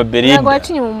babaca inyuma Belinda ntabwo waca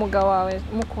inyuma umugabo wawe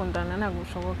mukundana ntabwo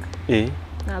bishoboka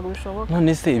ntabwo bishoboka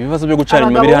none se ibibazo byo gucana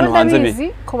inyuma biri hano hanze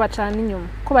be ko bacana inyuma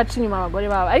ko baca inyuma abagore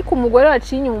babo ariko umugore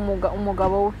waciye inyuma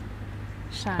umugabo we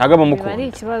ntabwo amukunda ari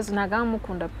ikibazo ntabwo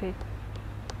amukunda pe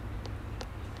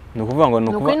ni ukuvuga ngo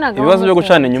ibibazo byo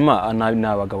gucana inyuma ni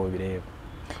abagabo bireba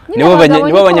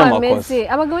nibo abanyamakosa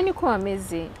abagabo niko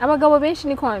bameze abagabo benshi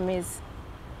niko bameze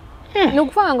ni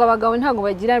ukuvuga ngo abagabo ntabwo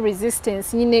bagira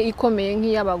resistance nyine ikomeye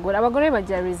nk'iy'abagore abagore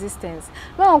bagira resistance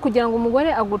baho kugira ngo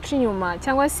umugore aguce inyuma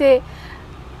cyangwa se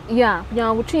kugira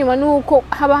ngo aguce inyuma nuko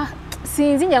haba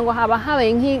sinzi ngo haba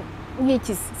habaye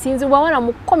nk'iki sinzi uba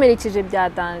waramukomerekeje bya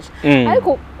danje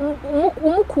ariko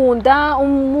umukunda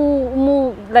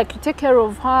like you take care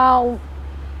of her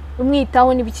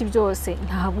umwitaho n'ibiki byose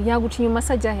ntabwo yaguca inyuma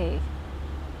se ajya hehe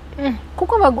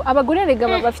kuko abagore rega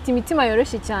bafite imitima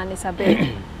yoroshye cyane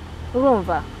sabe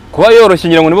urumva kuba yoroshye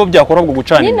ngira ngo nibo byakora bwo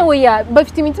gucana nyine oya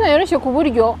bafite imitima yoroshye ku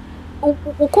buryo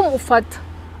uko ufata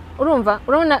urumva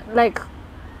urabona like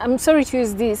I'm sorry to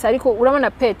use this ariko urabona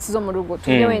pets zo mu rugo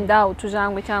tujye wenda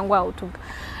utujangwe cyangwa utuga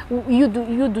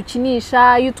iyo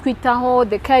dukinisha iyo twitaho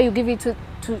the care you give it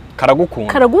to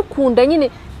karagukunda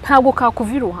nyine ntabwo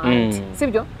kakuva iruhande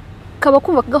sibyo kaba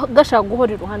kumva gashaka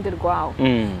guhora iruhande rwawe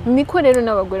niko rero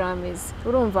n'abagore bameze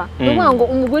urumva nuvuga ngo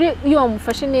umugore iyo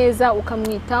wamufashe neza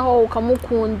ukamwitaho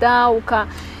ukamukunda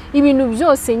ibintu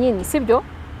byose nyine sibyo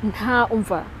nta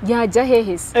umva yajya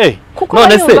hehese kuko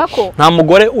none se nta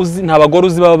mugore uzi nta bagore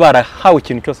uzi baba barahawe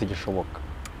ikintu cyose gishoboka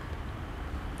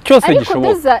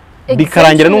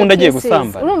bikarangira n'undi agiye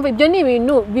gusambana urumva ibyo ni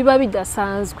ibintu biba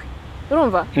bidasanzwe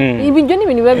urumva ibyo ni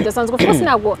ibintu biba bidasanzwe rwose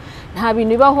ntabwo nta bintu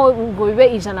bibaho ngo bibe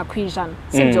 100%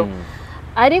 sibyo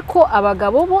ariko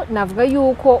abagabo bo navuga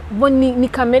yuko bo ni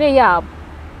kamere yabo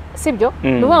sibyo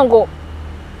nuvuga ngo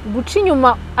guca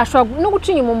inyuma ashobora no guca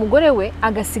inyuma umugore we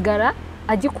agasigara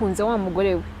agikunze wa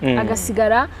mugore we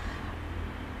agasigara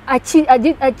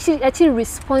akiri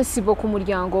responsible ku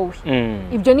muryango we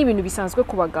ibyo ni ibintu bisanzwe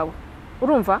ku bagabo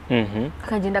urumva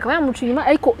akagenda akaba yamuca inyuma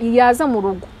ariko yaza mu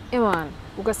rugo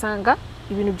ugasanga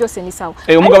ibintu byose ni sawa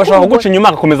umugabo ashobora kuguca inyuma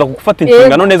agakomeza gufata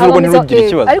inshingano neza urugo ntirugire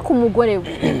ikibazo ariko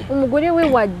umugore we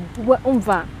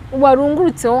umva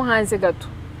warungurutseho hanze gato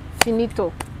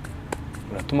finito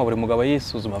uratuma buri mugabo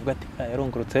yisuzuma avuga ati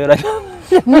yarungurutseho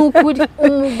nukuri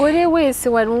umugore wese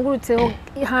warungurutseho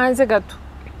hanze gato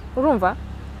urumva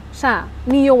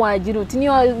niyo wagira uti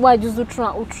niyo wagize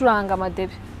ucuranga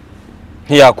amadebe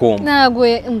ntiyakumva ntabwo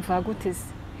mva guteze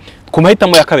ku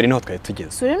mahitamo ya kabiri niho twari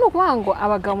tugeze sure no kuvuga ngo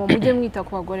abagabo mujye mwita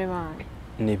ku bagore banyu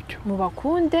nibyo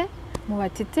mubakunde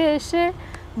mubateteshe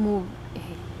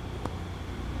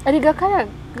ariga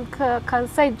ka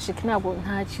side chick ntabwo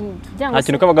nta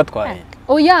kintu kaba gatwaye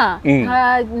oya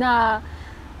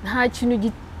nta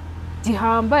kintu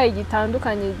gihambaye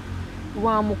gitandukanye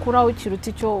wamukuraho kiruta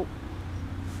icyo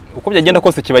uko byagenda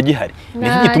kose kiba gihari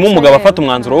niki gituma umugabo afata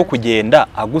umwanzuro wo kugenda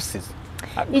agusize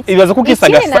ibibazo kuko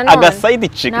aga side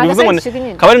chick bivuze ngo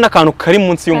kaba ari n'akantu kari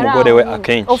munsi y'umugore we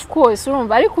akenshi of course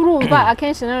urumva ariko urumva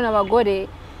akenshi nano n'abagore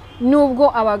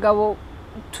nubwo abagabo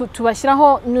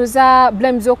tubashyiraho nuza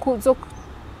blame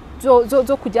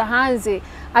zo kujya hanze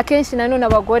akenshi nano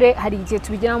n'abagore hari igihe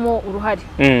tubigiramo uruhare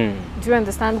do you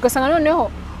understand ugasanga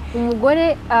noneho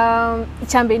umugore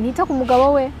icyambere ntita ku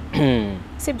mugabo we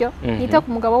sibyo ntita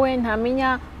ku mugabo we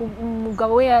ntamenya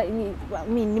umugabo we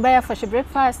niba yafashe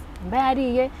breakfast niba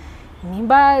yariye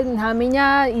nimba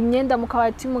ntamenya imyenda mu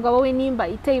kabati umugabo we nimba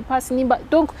iteye ipasi nimba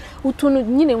donc utuntu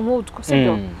nyine nk'utwo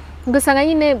sibyo ugasanga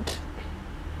nyine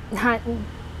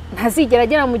ntazigera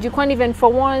agera mu gikoni even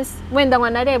for once wenda ngo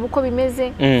anarebe uko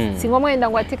bimeze si ngombwa wenda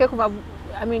ngo ateke kuva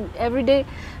every day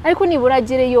ariko nibura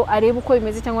agereyo arebe uko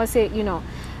bimeze cyangwa se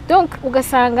donc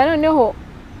ugasanga noneho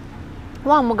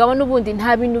wa mugabo n'ubundi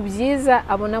nta bintu byiza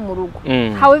abona mu rugo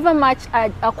however much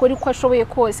akora uko ashoboye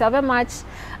kose however much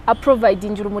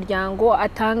aprovidingira umuryango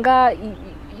atanga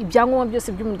ibyangombwa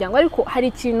byose by'umuryango ariko hari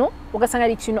ikintu ugasanga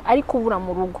ari ikintu ari kubura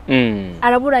mu rugo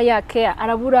arabura ya care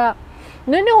arabura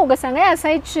noneho ugasanga ya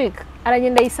side chick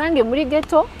aragenda yisange muri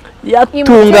ghetto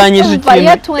yatunganyije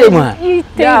ikintu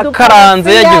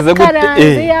yakaranze yageze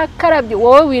gute yakarabye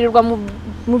wowe wirirwa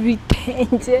mu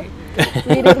bitenge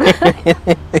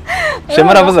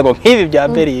Shema aravuze ngo nk'ibi bya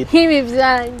Berire nk'ibi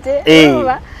byanje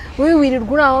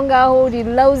wirirwa uri aho ngaho uri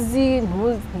lauzi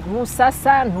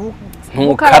ntusasa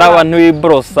ntukaraba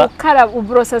ntwibrosa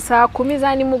ubrosa saa 10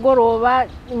 za nimugoroba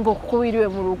ngo kuwiriwe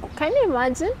mu rugo. Can you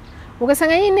imagine?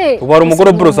 Ugasanga nyine ubara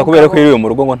umugore brosa kubera ko yiriwe mu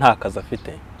rugo ngo nta kazi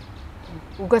afite.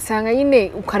 Ugasanga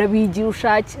nyine ukarabigira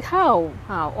ushaki. How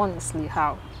honestly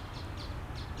how?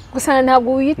 Gusana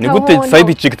ntabwo wiyitaho. Ni gute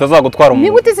side chick itazagutwara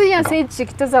umugabo? Ni gute se ya side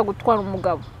chick itazagutwara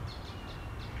umugabo?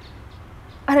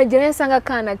 Aragera yasanga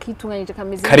kana kitunganyije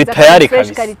kameze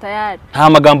fresh karitayari. Nta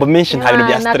magambo menshi nta bintu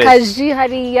bya stress. Nakaji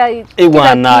hariya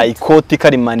iwana ikoti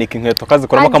karimanika inkweto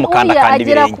kazikoramo kamukanda kandi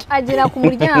birenge. Agera ku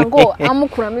muryango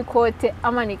amukuramo ikote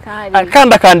amanika hari.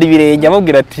 Akanda kandi birenge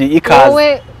amubwira ati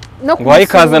ikaze. Ngo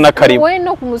ikaze na karibu. Wowe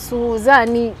no kumusuhuza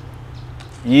ni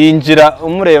yinjira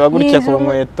umureba gutya ku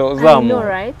nkweto zamu.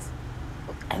 Right?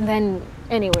 And then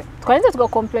anyway, twarinze tuga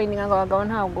complaining ngo abagabo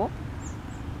ntabwo.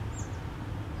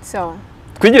 So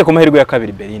twigire ku mahirwe ya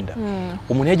kabiri Belinda.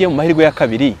 Umuntu yagiye mu mahirwe ya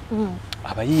kabiri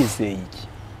aba yizeye iki?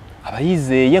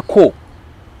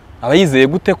 Aba yizeye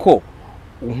gute ko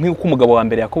nk'uko umugabo wa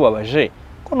mbere yakubabaje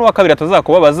ko n'uwa kabiri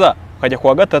atazakubabaza ukajya ku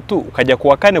wa gatatu ukajya ku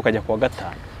wa kane ukajya ku wa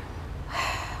gatanu.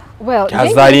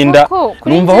 Azarinda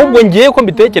numva ahubwo ngiye ko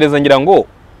mbitekereza ngira ngo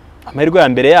amahirwe ya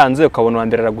mbere yanze ukabona wa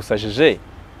mbere aragusajije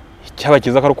cyaba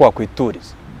kiza ko ari ko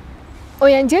wakwituriza.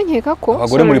 Oya ngiye nkeka ko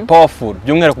abagore muri powerful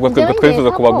byumwera kugwa twebwe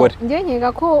twifuza ku bagore. Ngiye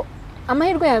nkeka ko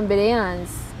amahirwe ya mbere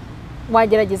yanze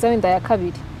wagerageza wenda ya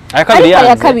kabiri.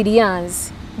 Aya kabiri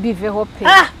yanze biveho pe.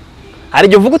 Hari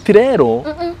igihe uvuga uti rero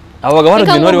abagabo hano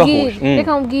bari bahuje.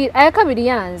 Reka mubwire aya kabiri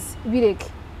yanze bireke.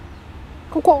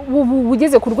 Kuko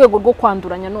ugeze ku rwego rwo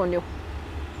kwanduranya noneho.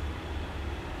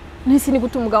 Nisi ni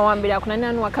gute umugabo wa mbere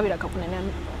yakunanira n'uwa kabiri akakunanira.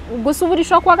 Ubwo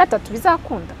suburisha kwa gatatu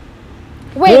bizakunda.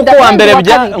 Wenda wa mbere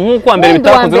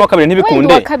bitakunze n'uwa kabiri ntibikunde.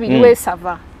 Wenda wa kabiri we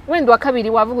sava. Wenda wa kabiri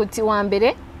wavuga uti wa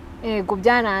mbere ego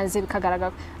byaranze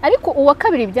bikagaragara. Ariko uwa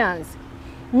kabiri byanze.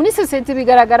 Muri society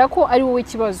bigaragara ko ari wowe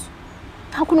ikibazo.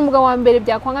 Nta kuntu umugabo wa mbere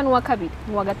byakwanga n'uwa kabiri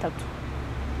n'uwa gatatu.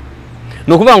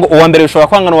 No kuvuga ngo uwa mbere bishobora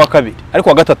kwanga n'uwa kabiri ariko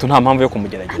wa gatatu nta mpamvu yo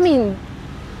kumugerageza. I mean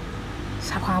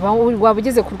sakaba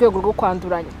wabugeze ku rwego rwo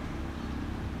kwanduranya.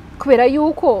 Kubera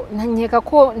yuko nkeka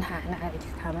ko nta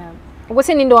ubwo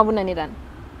se ninde wabunanirana?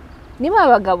 Niba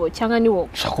abagabo cyangwa ni wowe?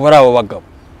 Shaka kuba ari abo bagabo.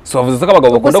 So bavuze ko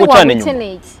abagabo bakunda gucana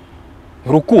inyuma.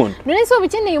 Urukundo. None se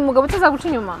ubikeneye umugabo utazaguca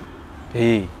inyuma?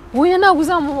 Wowe ntabwo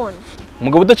uzamubona.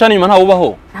 Umugabo udacana inyuma ntawe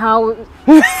ubaho. Ntawe.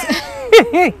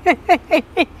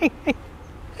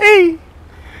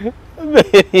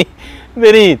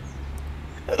 Berire.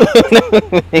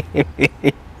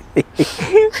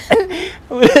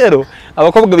 Rero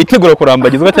abakobwa bitegura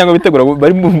kurambagizwa cyangwa bitegura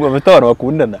bari mu batabana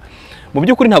bakundana. Mu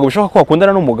by'ukuri ntabwo bishoboka ko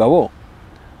wakundana n'umugabo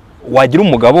wagira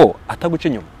umugabo ataguca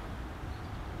inyuma.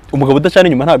 Umugabo udacana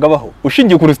inyuma ntabwo abaho.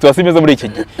 Ushingiye ku situation imeze muri iki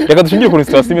gihe. Reka dushingiye ku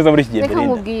situation imeze muri iki gihe Berire. Reka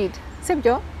mubwire.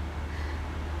 Sibyo?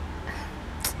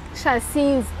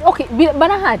 Shasinzi. Okay,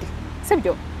 barahari.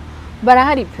 Sibyo?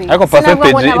 Barahari pe. Ariko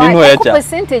percentage ni ntoya cyane.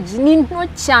 Percentage ni nto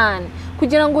cyane.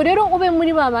 Kugira ngo rero ube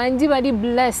muri babandi bari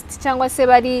blessed cyangwa se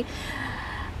bari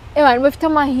abantu bafite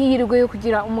amahirwe yo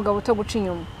kugira umugabo utaguca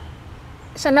inyuma.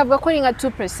 Navuga ko ari nka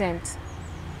 2%.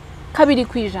 Kabiri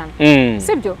kwijana.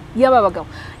 Sibyo? Yaba bagabo.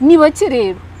 Ni bake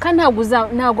rero kandi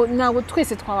ntabwo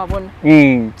twese twababona.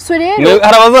 So rero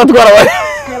hari abazatwara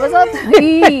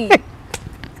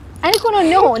ariko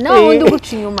noneho nawe wundi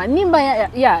uguca inyuma nimba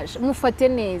yaje mufate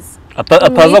neza.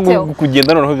 Ataza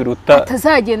kugenda noneho biruta.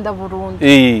 Atazagenda burundu.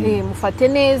 Mufate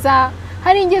neza.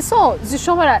 Hari ingeso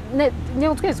zishobora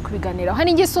nyo twese kubiganira.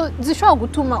 Hari ingeso zishobora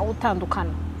gutuma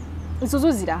utandukana. Izo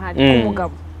zo zirahari ku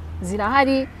mugabo.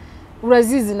 Zirahari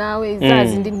urazizi nawe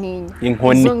zazindi ntinya.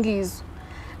 Izo ngizo.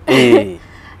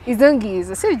 Izo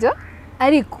ngizo sibyo?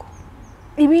 Ariko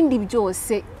ibindi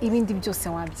byose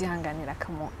wabyihanganira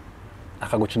kamo.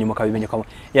 Akaguca inyuma kabimenya kamo.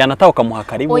 Yanataho kamuha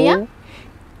karibu. Oya.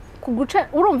 Kuguca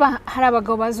urumva hari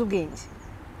abagabo bazi ubwenge.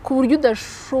 Ku buryo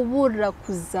udashobora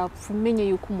kuzapfa umenye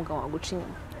yuko umugabo waguca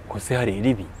inyuma. Ko se hari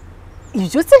ribi.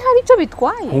 Ibyo se hari icyo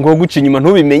bitwaye. Ngo guca inyuma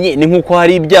ntubimenye ni nkuko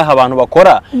hari ibyaha abantu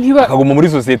bakora akaguma muri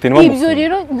society ni bamufunga. Ibyo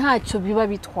rero ntacyo biba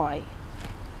bitwaye.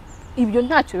 Ibyo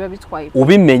ntacyo biba bitwaye.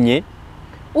 Ubimenye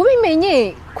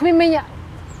kubimenya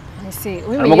ese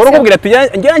ubimenye. Amagoro kubwira ati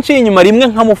njye inyuma rimwe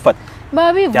nkamufata.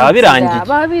 Baba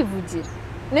bivugira.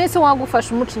 Nese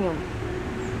wagufasha umuca inyuma.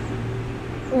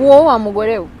 Wowe wa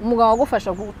mugore umugabo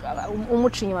wagufasha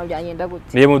umuca inyuma byagenda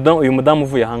gute? Uyu mudamu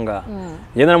uvuye hanga.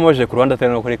 Njye naramubajije ku Rwanda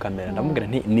atari no kuri kamera ndamubwira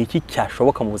nti ni iki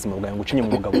cyashoboka mu buzima bwawe ngo ucinye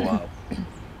umugabo wawe?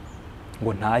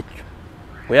 Ngo ntacyo.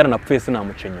 We yaranapfuye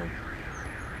sinamuca inyuma.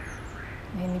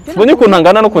 sibonye ukuntu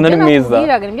angana n'ukuntu ari mwiza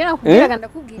nibyo nakubwiraga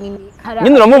ndakubwira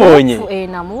nyine uramubonye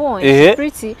namubonye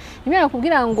pretty nibyo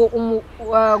nakubwira ngo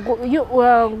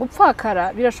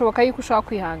gupfakara birashoboka yuko ushaka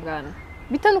kwihangana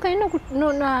bitandukanye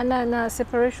na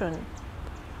separation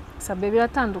sabe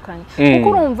biratandukanye kuko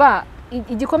urumva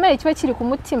igikomere kiba kiri ku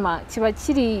mutima kiba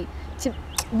kiri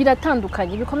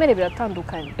biratandukanye ibikomere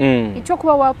biratandukanye icyo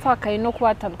kuba wapfakaye no kuba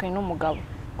watandukanye n'umugabo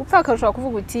gupfakara ushobora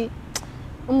kuvuga uti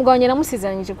umugabo nyine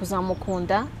namusezeranyije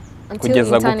kuzamukunda until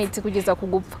eternity kugeza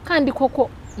kugupfa kandi koko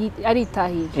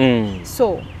aritahiye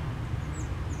so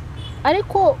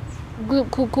ariko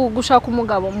gushaka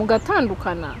umugabo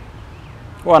mugatandukana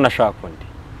wanashaka undi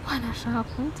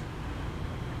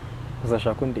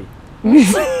uzashaka undi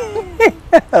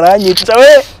aranyica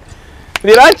we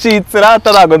birancitse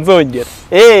rata ntago nzongera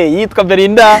yitwa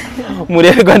Belinda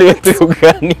murerwa niwe turi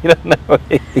kuganira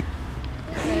nawe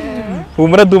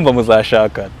humura ndumva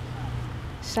muzashakana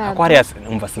ako hariya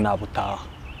numva sinabutaha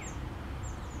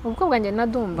ubwo bwanjye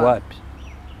nadumva wapi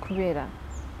kubera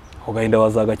ako gahinda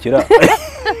wazagakira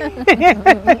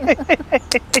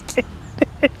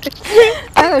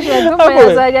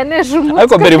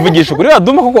ariko mbere mvugisha ukuri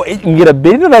wadumba kuko mbwira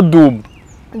Belinda na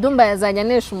Dumba yazajya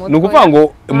anesha umutwe ni ukuvuga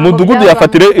ngo umudugudu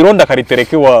yafatire irondo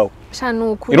akaritereka iwawe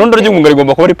irondo ry'ingunga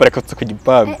rigomba kuba riparekatse ku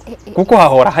gipangu kuko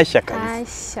hahora hashya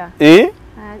kabisa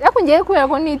ariko ngiye kubera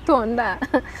ko nitonda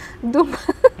Dumba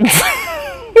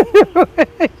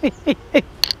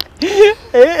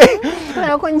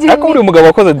ariko buri mugabo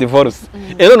wakoze divorce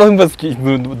rero naho imbaza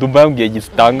Dumba yambwiye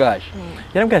gitangaje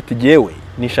yarambwiye ati jewe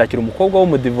nishakira umukobwa wo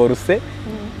mu divorce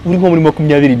uri nko muri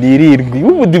 27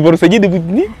 w'umu divorce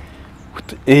nyine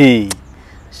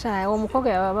sha uwo mukobwa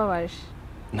yabababaje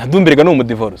nadumbirega no mu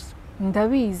divorce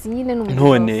ndabizi nyine no mu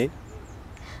none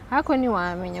hako ni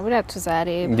wamenya buriya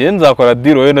tuzareba ngiye nzakora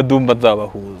deal we na Dumba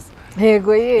nzabahuza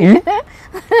yego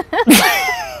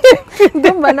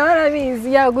Dumba nawe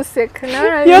arabizi yaguseka nawe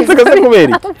arabizi yaseka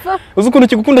kubera uzi ukuntu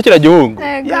kigukunda kira gihungu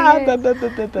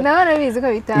nawe arabizi ko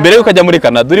bitanga mbere yuko ajya muri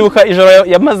Canada uribuka ijoro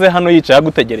yamaze hano yicaye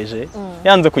agutegereje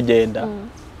yanze kugenda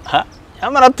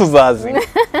amara tuzazi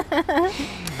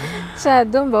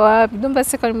Dumba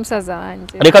se ko ari musaza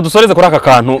wanjye reka dusoreze kuri aka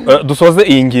kantu dusoze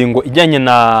iyi ngingo ijyanye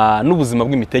n'ubuzima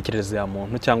bw'imitekerereze ya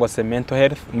muntu cyangwa se mental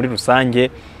health muri rusange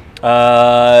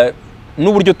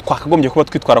n'uburyo twakagombye kuba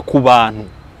twitwara ku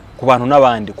bantu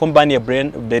n'abandi ko mbaniye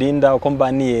Belinda ko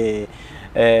mbaniye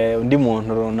undi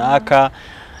muntu runaka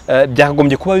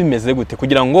byakagombye kuba bimeze gute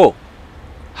kugira ngo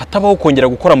hatabaho kongera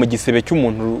gukora mu gisebe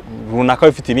cy'umuntu runaka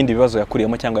ufite ibindi bibazo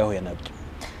yakuriyemo cyangwa yahuye nabyo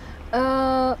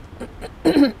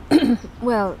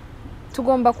well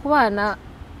tugomba kubana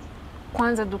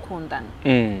kwanza dukundana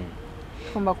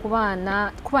tugomba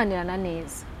kubanirana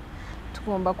neza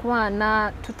tugomba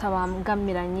kubana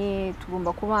tutabangamiranye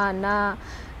tugomba kubana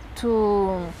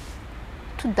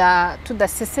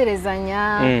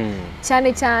tudaseserezanya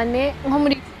cyane cyane nko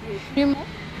muri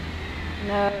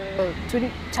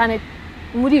cyane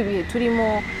muri ibihe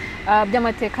turimo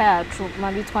by'amateka yacu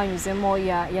mabi twanyuzemo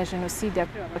ya jenoside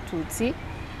yakorewe Abatutsi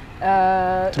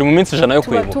turi mu minsi ijana yo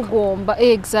kwibuka tugomba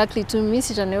exactly turi mu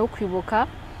minsi ijana yo kwibuka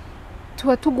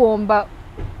tuba tugomba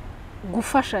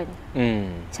gufashanya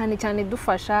cyane cyane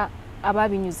dufasha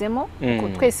ababinyuzemo kuko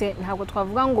twese ntabwo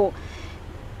twavuga ngo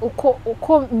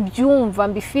uko mbyumva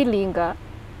mbifilinga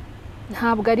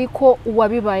ntabwo ariko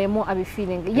uwabibayemo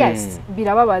abifilinga yes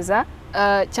birababaza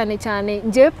cyane cyane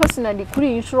njyewe personally kuri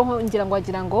iyi nshuro ho ngira ngo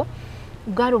wagira ngo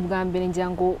bwari ubwa mbere ngira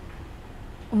ngo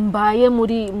mbaye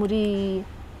muri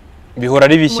bihora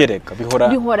ari bishyereka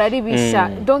bihora ari bishya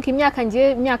donc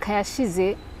imyaka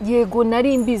yashize yego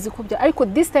nari mbizi ko ariko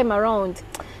this time around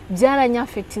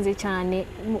byaranyafectinze cyane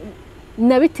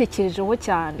nabitekerejeho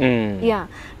cyane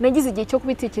nagize igihe cyo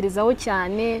kubitekerezaho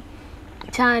cyane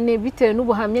bitewe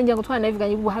n'ubuhamya ngira ngo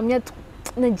twanavuganye ubuhamya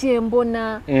nagiye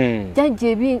mbona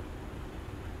byagiye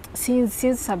sinzi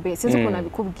uko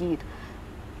nabikubwira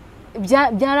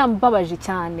byarambabaje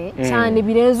cyane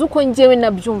birenze uko njyewe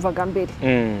nabyumvaga mbere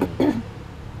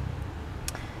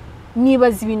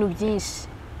nibaza ibintu byinshi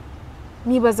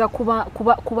nibaza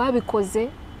kubabikoze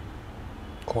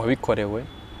kuwabikorewe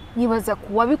nibaza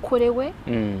kuwabikorewe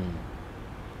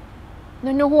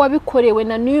noneho uwabikorewe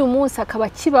na n'uyu munsi akaba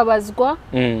kibabazwa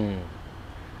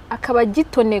akaba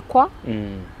gitonekwa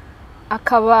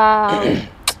akaba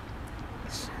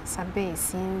sabe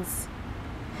sinzi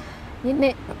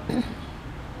nyine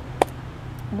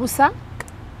gusa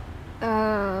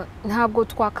ntabwo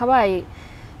twakabaye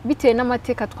bitewe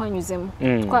n'amateka twanyuzemo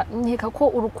nkeka ko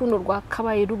urukundo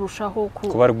rwakabaye rurushaho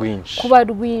kuba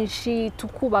rwinshi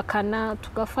tukubakana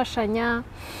tugafashanya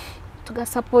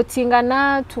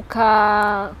tugasapotingana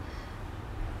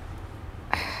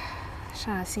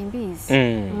sha simbizi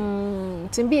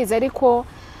simbizi ariko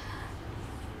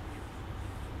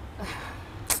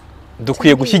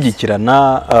dukwiye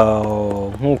gushyigikirana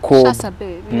nkuko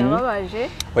birababaje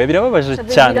birababaje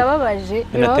cyane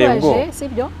birababaje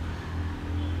sibyo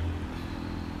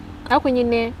ariko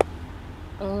nyine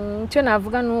icyo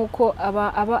navuga nuko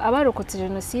abarokotse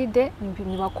jenoside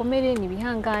nibakomere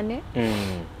nibihangane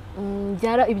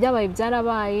ibyabaye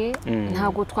byarabaye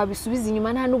ntabwo twabisubiza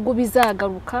inyuma nta nubwo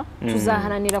bizagaruka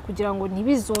tuzaharanira kugira ngo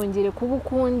ntibizongere kuba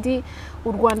ukundi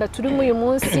u Rwanda turimo uyu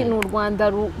munsi ni u Rwanda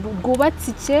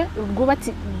rwubakitse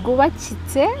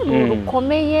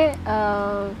rukomeye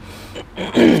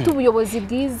rufite ubuyobozi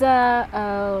bwiza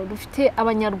rufite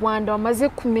abanyarwanda bamaze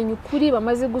kumenya ukuri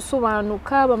bamaze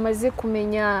gusobanuka bamaze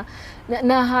kumenya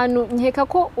n'ahantu nkeka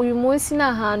ko uyu munsi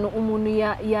n'ahantu umuntu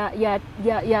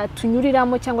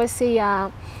yatunyuriramo cyangwa se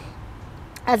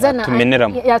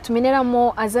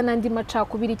yatumeneramo azana andi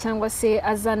macakubiri cyangwa se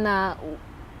azana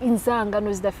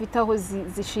inzangano zidafite aho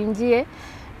zishingiye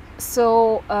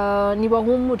so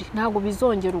nibahumure ntabwo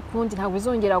bizongera ukundi ntabwo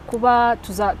bizongera kuba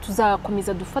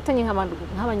tuzakomeza dufatanye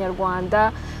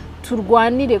nk'abanyarwanda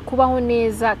turwanire kubaho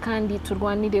neza kandi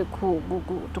turwanire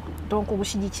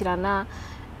gushyigikirana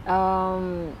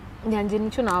nyange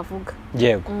nicyo navuga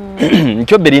yego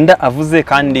nicyo Belinda avuze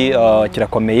kandi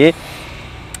kirakomeye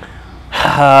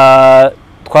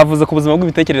twavuze ku buzima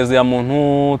bw'imitekerereze ya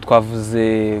muntu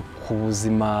twavuze ku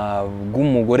buzima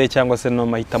bw'umugore cyangwa se no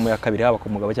mahitamo ya kabiri haba ku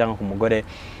mugabo cyangwa ku mugore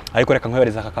ariko reka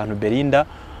nkwereza aka kantu Belinda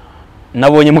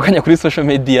nabonye mukanya kuri social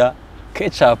media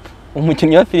KECAPU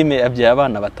umukinnyi wa filime yabyaye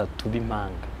abana 3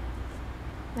 b'impanga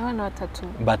abana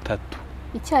 3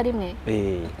 icyarimwe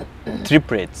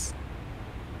triplets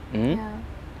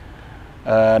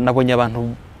nabonye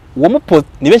abantu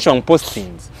ni benshi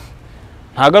bamupostinze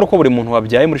ntago ari uko buri muntu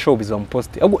wabyaye muri showbiz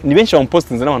bamuposti ahubwo ni benshi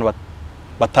bamupostinze n'abantu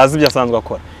batazi ibyo asanzwe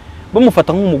akora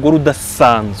bamufata nk'umugore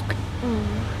udasanzwe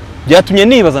byatumye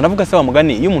nibaza navuga se wa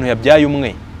mugani iyo umuntu yabyaye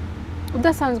umwe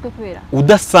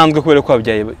udasanzwe kubera ko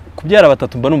yabyaye kubyara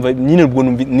 3 mba numva nyine ubwo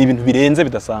ni ibintu birenze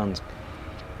bidasanzwe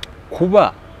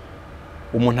kuba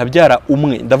umuntu abyara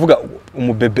umwe ndavuga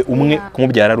umubebe umwe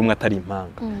kumubyara ari umwe atari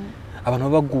impanga abantu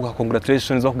baguha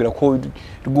congratulations bakubwira ko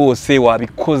rwose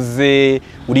wabikoze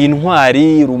uri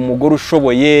intwari uri umugore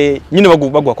ushoboye nyine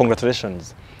baguha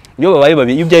congratulations iyo babaye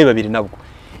babiri iyo byaye babiri nabwo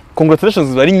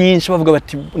congratulations bari nyinshi bavuga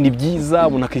bati ni byiza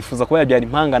umuntu akifuza kuba yabyara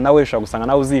impanga nawe ushaka gusanga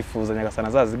nawe uzifuza nyagasana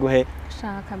azaziguhe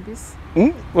shaka kabisa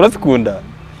urazikunda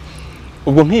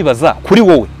ubwo nkibaza kuri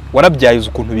wowe warabyaye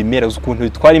ukuntu bimera ukuntu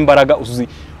bitwara imbaraga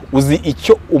uzi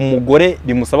icyo umugore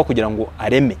bimusaba kugira ngo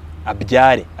areme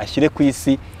abyare ashyire ku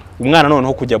isi umwana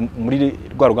noneho kujya muri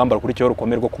rwa rugamba rukurikiyeho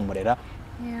rukomeye rwo kumurera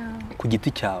ku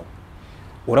giti cyawe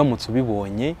uramutse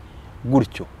ubibonye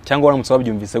gutyo cyangwa uramutse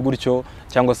wabyumvise gutyo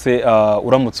cyangwa se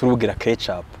uramutse urubwira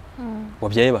KECAPU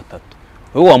wabyaye 3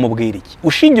 wowe wamubwira iki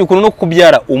ushingiye ukuntu no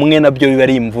kubyara umwe nabyo biba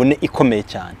ari imvune ikomeye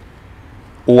cyane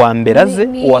uwa mbere aze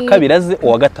uwa kabiri aze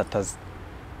uwa gatatu aze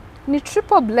ni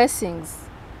triple blessings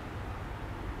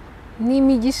ni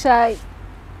imigisha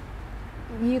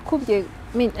yikubye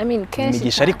kenshi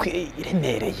imigisha ariko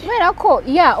iremereye kubera ko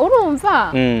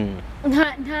urumva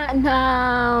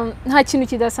nta kintu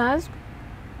kidasanzwe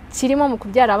kirimo mu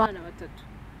kubyara abana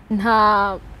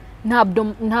 3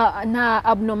 nta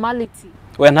abnormality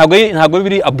ntabwo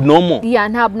biri abnormal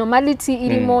nta abnormality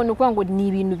irimo ni ukuvuga ngo ni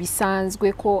ibintu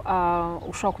bisanzwe ko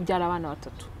ushobora kubyara abana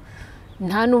 3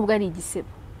 nta nubwo ari igisebo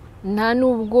nta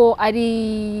nubwo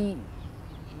ari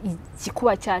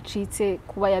igikuba cyacitse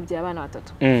kuba yabyaye abana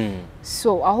 3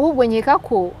 so ahubwo nkeka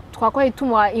ko twakwaye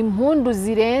tumuha impundu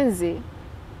zirenze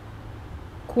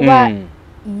kuba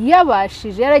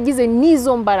yabashije yaragize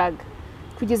n'izo mbaraga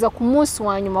kugeza ku munsi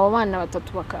wa nyuma abo bana 3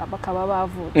 bakaba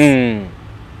bavutse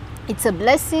it's a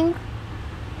blessing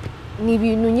ni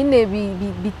ibintu nyine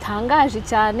bitangaje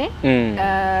cyane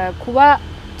kuba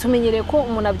tumenyereye ko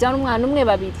umuntu abyara umwana umwe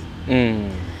babiri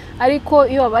ariko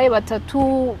iyo babaye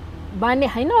 3 bane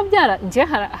hari n'ababyara nje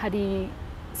hari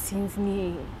sinzi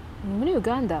ni muri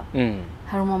Uganda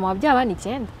hari umama wabyara abana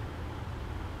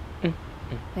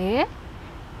 9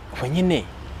 nyine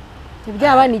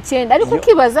yabyara abana 9 ariko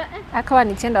ukibaza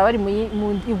akabana 9 bari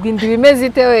mu bwindi bimeze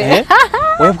ite we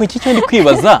webwe iki cyo ndi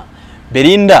kwibaza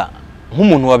Belinda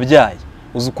nk'umuntu wabyaye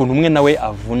uzi ukuntu umwe nawe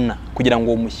avuna kugira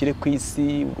ngo umushyire ku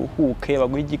isi uruhuke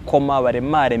baguhe igikoma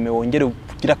baremareme wongere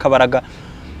kugira akabaraga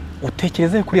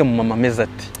utekereze kuri mu mama meza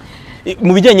ati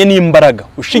mu bijyanye n'imbaraga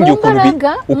ushingiye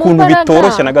ukuntu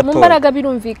bitoroshye na gato mu mbaraga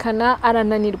birumvikana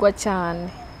arananirwa cyane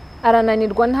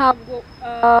arananirwa ntabwo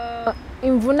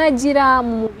imvuna agira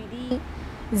mu mubiri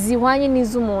zihwanye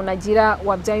n'iz'umuntu agira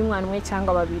wabyaye umwana umwe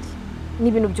cyangwa babiri ni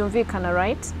ibintu byumvikana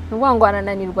right nuvuga ngo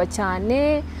arananirwa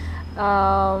cyane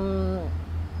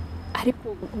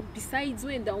ariko besides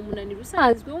wenda umunaniro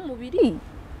usanzwe w'umubiri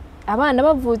abana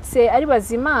bavutse ari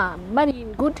bazima bari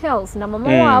in good health na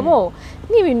mama wabo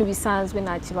ni ibintu bisanzwe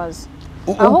nta kibazo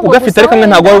ugafite ariko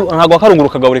ntago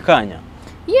akarungurukaga buri kanya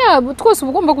twose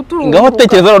ugomba kuturunguruka ngaho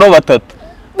tekereza noneho batatu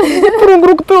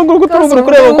turunguruka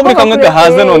kureba ko buri kamwe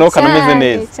gahaze noneho kanameze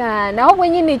neza cyane ahubwo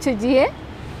nyine icyo gihe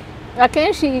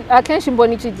akenshi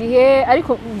mbona icyo gihe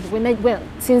ariko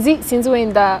sinzi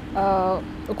wenda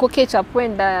uko KECAPU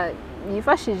wenda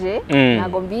yifashije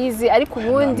ntago mbizi ariko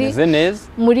ubundi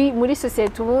muri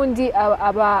sosiyete ubundi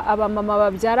abamama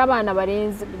babyara abana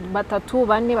barenze 3,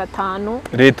 4,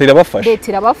 5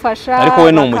 leta irabafasha ariko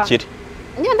we ni umukire.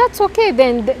 Yeah, that's okay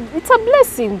then. It's a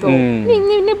blessing though.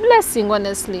 Ni blessing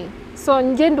honestly. So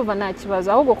ngende uva nta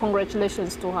kibazo ahubwo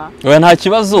congratulations to her. Oya nta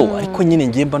kibazo ariko nyine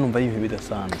ngiye mba numva ibintu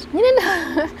bidasanzwe. Nyine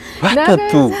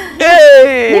 3.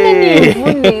 Nyine ni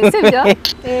imvune sibyo?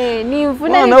 Ni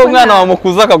imvune ariko nawe umwana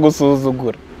wamukuza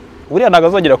akagusuzugura. Uriya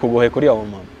nagazongera kugohe kuri abo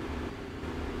mama.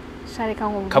 Shareka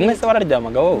ngo kamwe se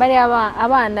bararyamaga wowe. Bari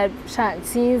abana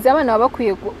sinzi abana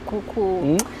babakwiye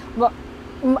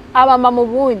abamama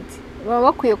ubundi baba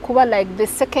bakwiye kuba like the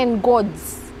second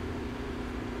gods.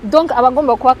 Donc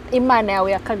abagomba kuba imana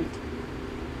yawe ya kabiri.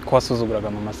 Kwasuzuguraga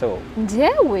mama se wowe?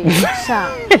 Njyewe sha.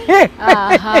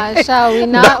 Aha sha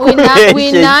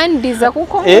winandiza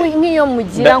kuko nk'iyo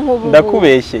mugira nk'ubu.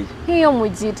 Ndakubeshyeye. Nk'iyo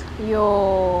mugira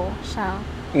yo sha.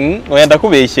 Oya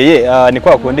ndakubeshyeye ni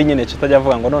kwa kundi nyine kitajya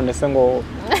avuga ngo none se ngo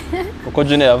uko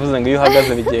Junior yavuze ngo iyo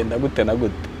uhagaze bigenda gute na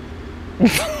gute.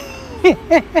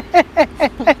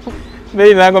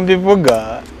 Beri ntago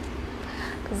mbivuga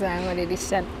kuzankorera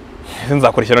ishyano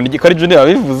nzakurikirana n'igikari Junior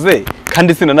yabivuze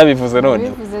kandi sinanabivuze none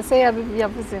bivuze se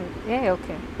yavuze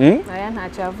okay aya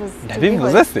ntacyo yavuze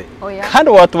ndabivuze se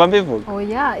kandi watuma mbivuga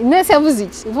oya nese yavuze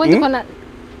iki uvuye ko na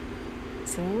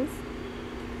sinzi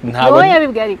ntabwo no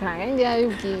yabibwiye ariko ntabwo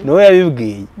yabibwiye no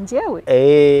yabibwiye njyewe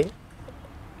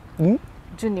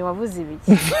Junior wavuze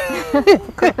ibiki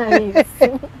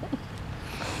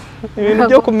ibintu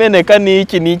byo kumeneka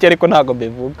n'iki ariko ntago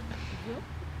mbivuga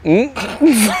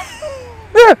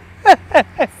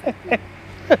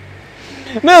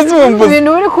neza umvuze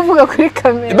ibintu uri kuvuga kuri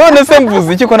kamera none se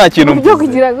mvuze iki ko nta kintu byo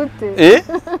kugira gute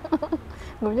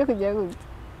ngo byo kugira gute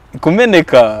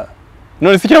kumeneka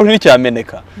none se kiraho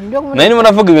nticyameneka nari ndimo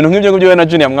navuga ibintu nk'ibyo ngibyo we na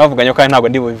Junior mwavuganye kandi ntago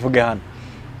ndi bubivuge hano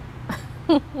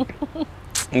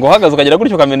ngo uhagaze ukagira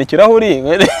gutyo ukamena ikirahuri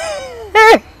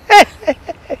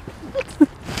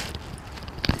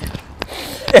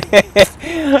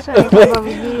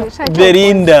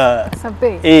Belinda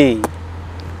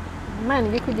Imana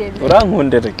igi kugendera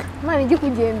urankundereka Imana igi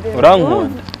kugendera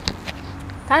urankunda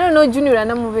kandi no Junior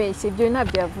anamubeshye ibyo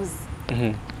ntabyo yavuze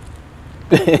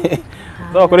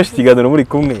Zabakoresha ikiganiro muri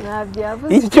kumwe ntabyo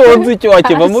yavuze icyo nzi cyo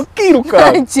wakiva mukiruka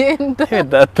agenda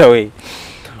data we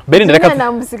Belinda reka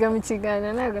namusiga mu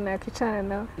kiganiro ntago nakicana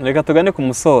nawe reka tugane ku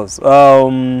musozo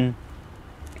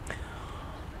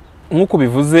nkuko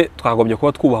bivuze twagobye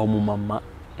kuba twubaha umumama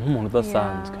nk'umuntu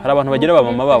udasanzwe hari abantu bagira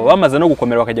abamama babo bamaze no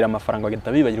gukomera bakagira amafaranga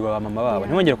bagenda bibagirwa abamama babo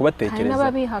ntibongere kubatekereza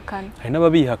hari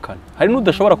n'ababihakana hari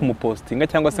n'udashobora kumupostinga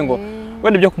cyangwa se ngo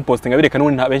wenda ibyo kumupostinga bireka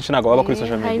n'undi benshi ntago baba kuri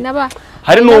social media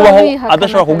hari n'ubaho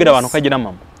adashobora kubwira abantu ko agira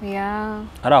mama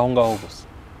ari aho ngaho gusa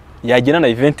yagira na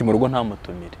event mu rugo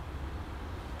ntamutumire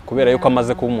kubera yuko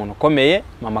amaze kuba umuntu ukomeye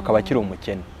mama akaba akiri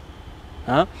umukene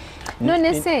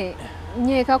none se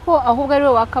nyeka ko ahubwo ari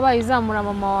we wakabaye uzamura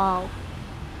mama wawe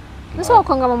nese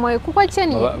wakwanga mama wawe kuko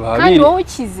akennye kandi wowe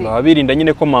ukize baba birinda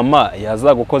nyine ko mama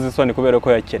yazagukoza isoni kubera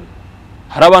ko yakennye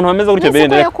hari abantu bameze gutyo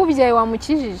Belinda reka yakubyaye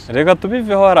wamukijije reka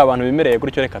tubiveho hari abantu bimereye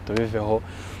gutyo reka tubiveho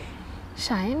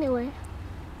shaye niwe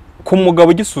ku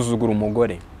mugabo ugisuzugura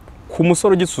umugore ku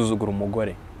musore ugisuzugura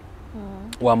umugore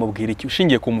wamubwira iki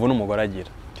ushingiye ku mvune umugore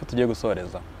agira cyo tugiye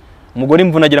gusoreza umugore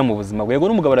imvune agira mu buzima bwe yego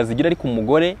n'umugabo arazigira ariko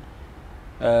umugore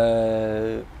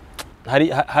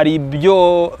hari ibyo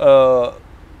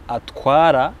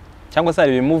atwara cyangwa se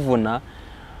hari ibimuvuna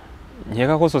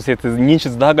nkeka ko sosiyete nyinshi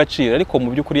zidaha agaciro ariko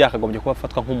mu by'ukuri yakagombye kuba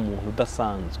afatwa nk'umuntu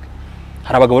udasanzwe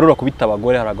hari abagabo rero bakubita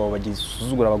abagore hari abagabo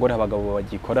bagisuzugura abagore abagabo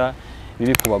bagikora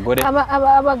bibi ku bagore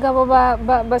abagabo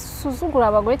basuzugura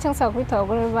abagore cyangwa se bakubita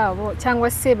abagore babo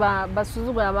cyangwa se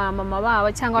basuzugura abamama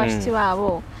babo cyangwa abashiki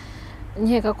babo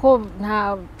nkeka ko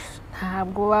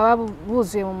ntabwo baba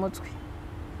buzuye mu mutwe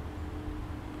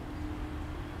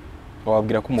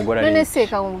wabwira ko umugore ari none se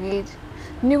kamubwire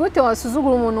ni gute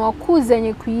wasuzugura umuntu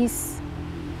wakuzanye ku isi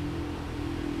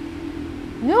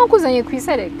niwe wakuzanye ku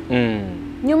isi areka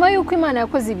nyuma y'uko Imana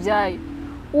yakoze ibyayo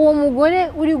uwo mugore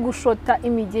uri gushota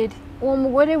imigeri uwo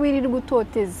mugore wirirwa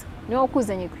utoteza niwe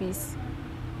wakuzanye ku isi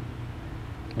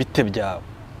bite byawe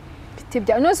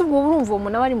nose ubwo urumva uwo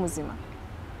muntu aba ari muzima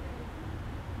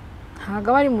ntabwo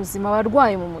aba ari muzima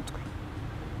abarwaye mu mutwe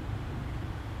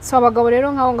so abagabo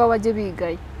rero nk'abo ngabo bajye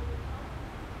bigaye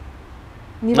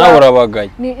nawe urabagaye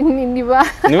ni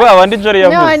ba bandi Jolly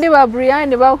yavuze ni bandi ba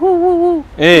Brian ba hu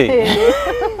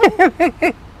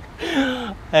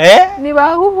ni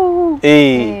ba hu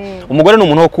umugore ni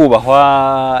umuntu wo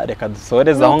kubahwa reka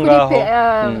dusoreze aho ngaho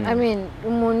I mean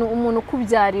umuntu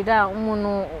ukubyarira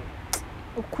umuntu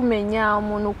ukumenya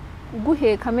umuntu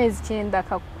uguheka amezi 9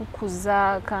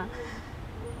 akakukuza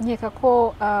nkeka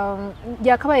ko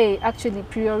yakabaye actually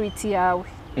priority yawe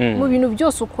mu bintu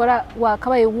byose ukora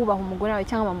wakabaye wubaha umugore wawe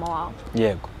cyangwa mama wawe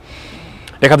yego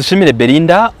reka dushimire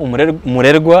Belinda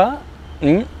umurerwa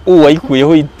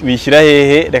uwayikuyeho wishyira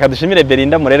hehe reka dushimire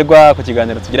Belinda murerwa ku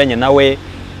kiganiro tugiranye nawe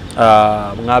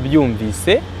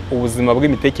mwabyumvise ubuzima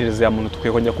bw'imitekerereze ya muntu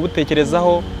tukwiye kongera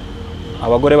kubutekerezaho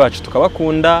abagore bacu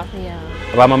tukabakunda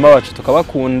abamama bacu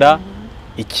tukabakunda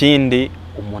ikindi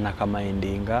umuntu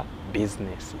akamayindinga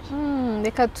business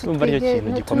reka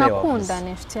tunakundane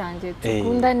inshuti yanjye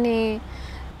tukundane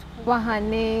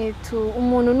bahane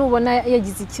umuntu nubona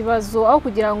yagize ikibazo aho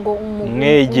kugira ngo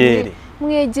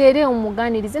mwegere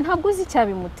umuganirize ntabwo uzi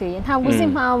cyabimuteye ntabwo uzi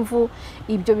impamvu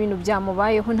ibyo bintu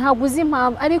byamubayeho ntabwo uzi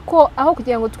impamvu ariko aho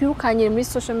kugira ngo twirukanyire muri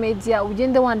social media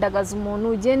ugende wandagaza umuntu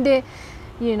ugende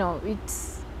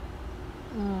it's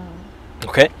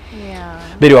okay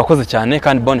Beri wakoze cyane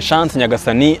kandi bonne chance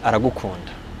Nyagasani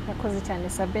aragukunda yakoze cyane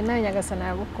Sabe nawe Nyagasani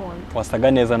aragukunda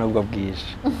wasaga neza nubwo bwije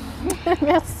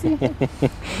merci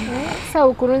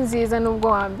sabukuru nziza nubwo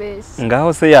wambeshye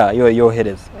ngaho se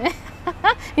yohereza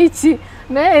iki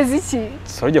naheze iki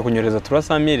sorye kunyoreza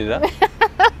turasamirira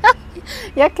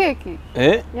ya keke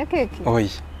ya keke oya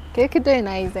keke doye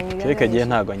nayizanye keke giye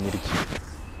ntago nyirye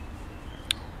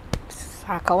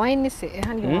saka wine se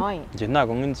handi wine nje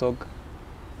ntago nk'inzoga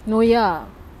noya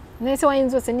nese wine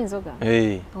zose ni inzoga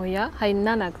oya hari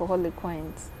non alcoholic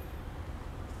wines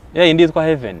indi yitwa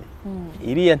Heaven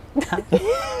iriya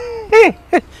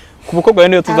ku mukobwa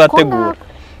niyo tuzategura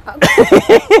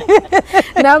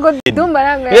nago Dumba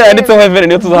nango yanditseho Heaven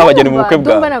niyo tuzahabagena mu bukwe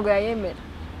bwawe Dumba nago yayemera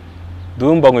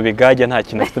Dumba ngo bigajya nta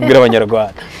kintu tubwira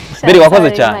abanyarwanda Beri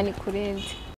wakoze cyane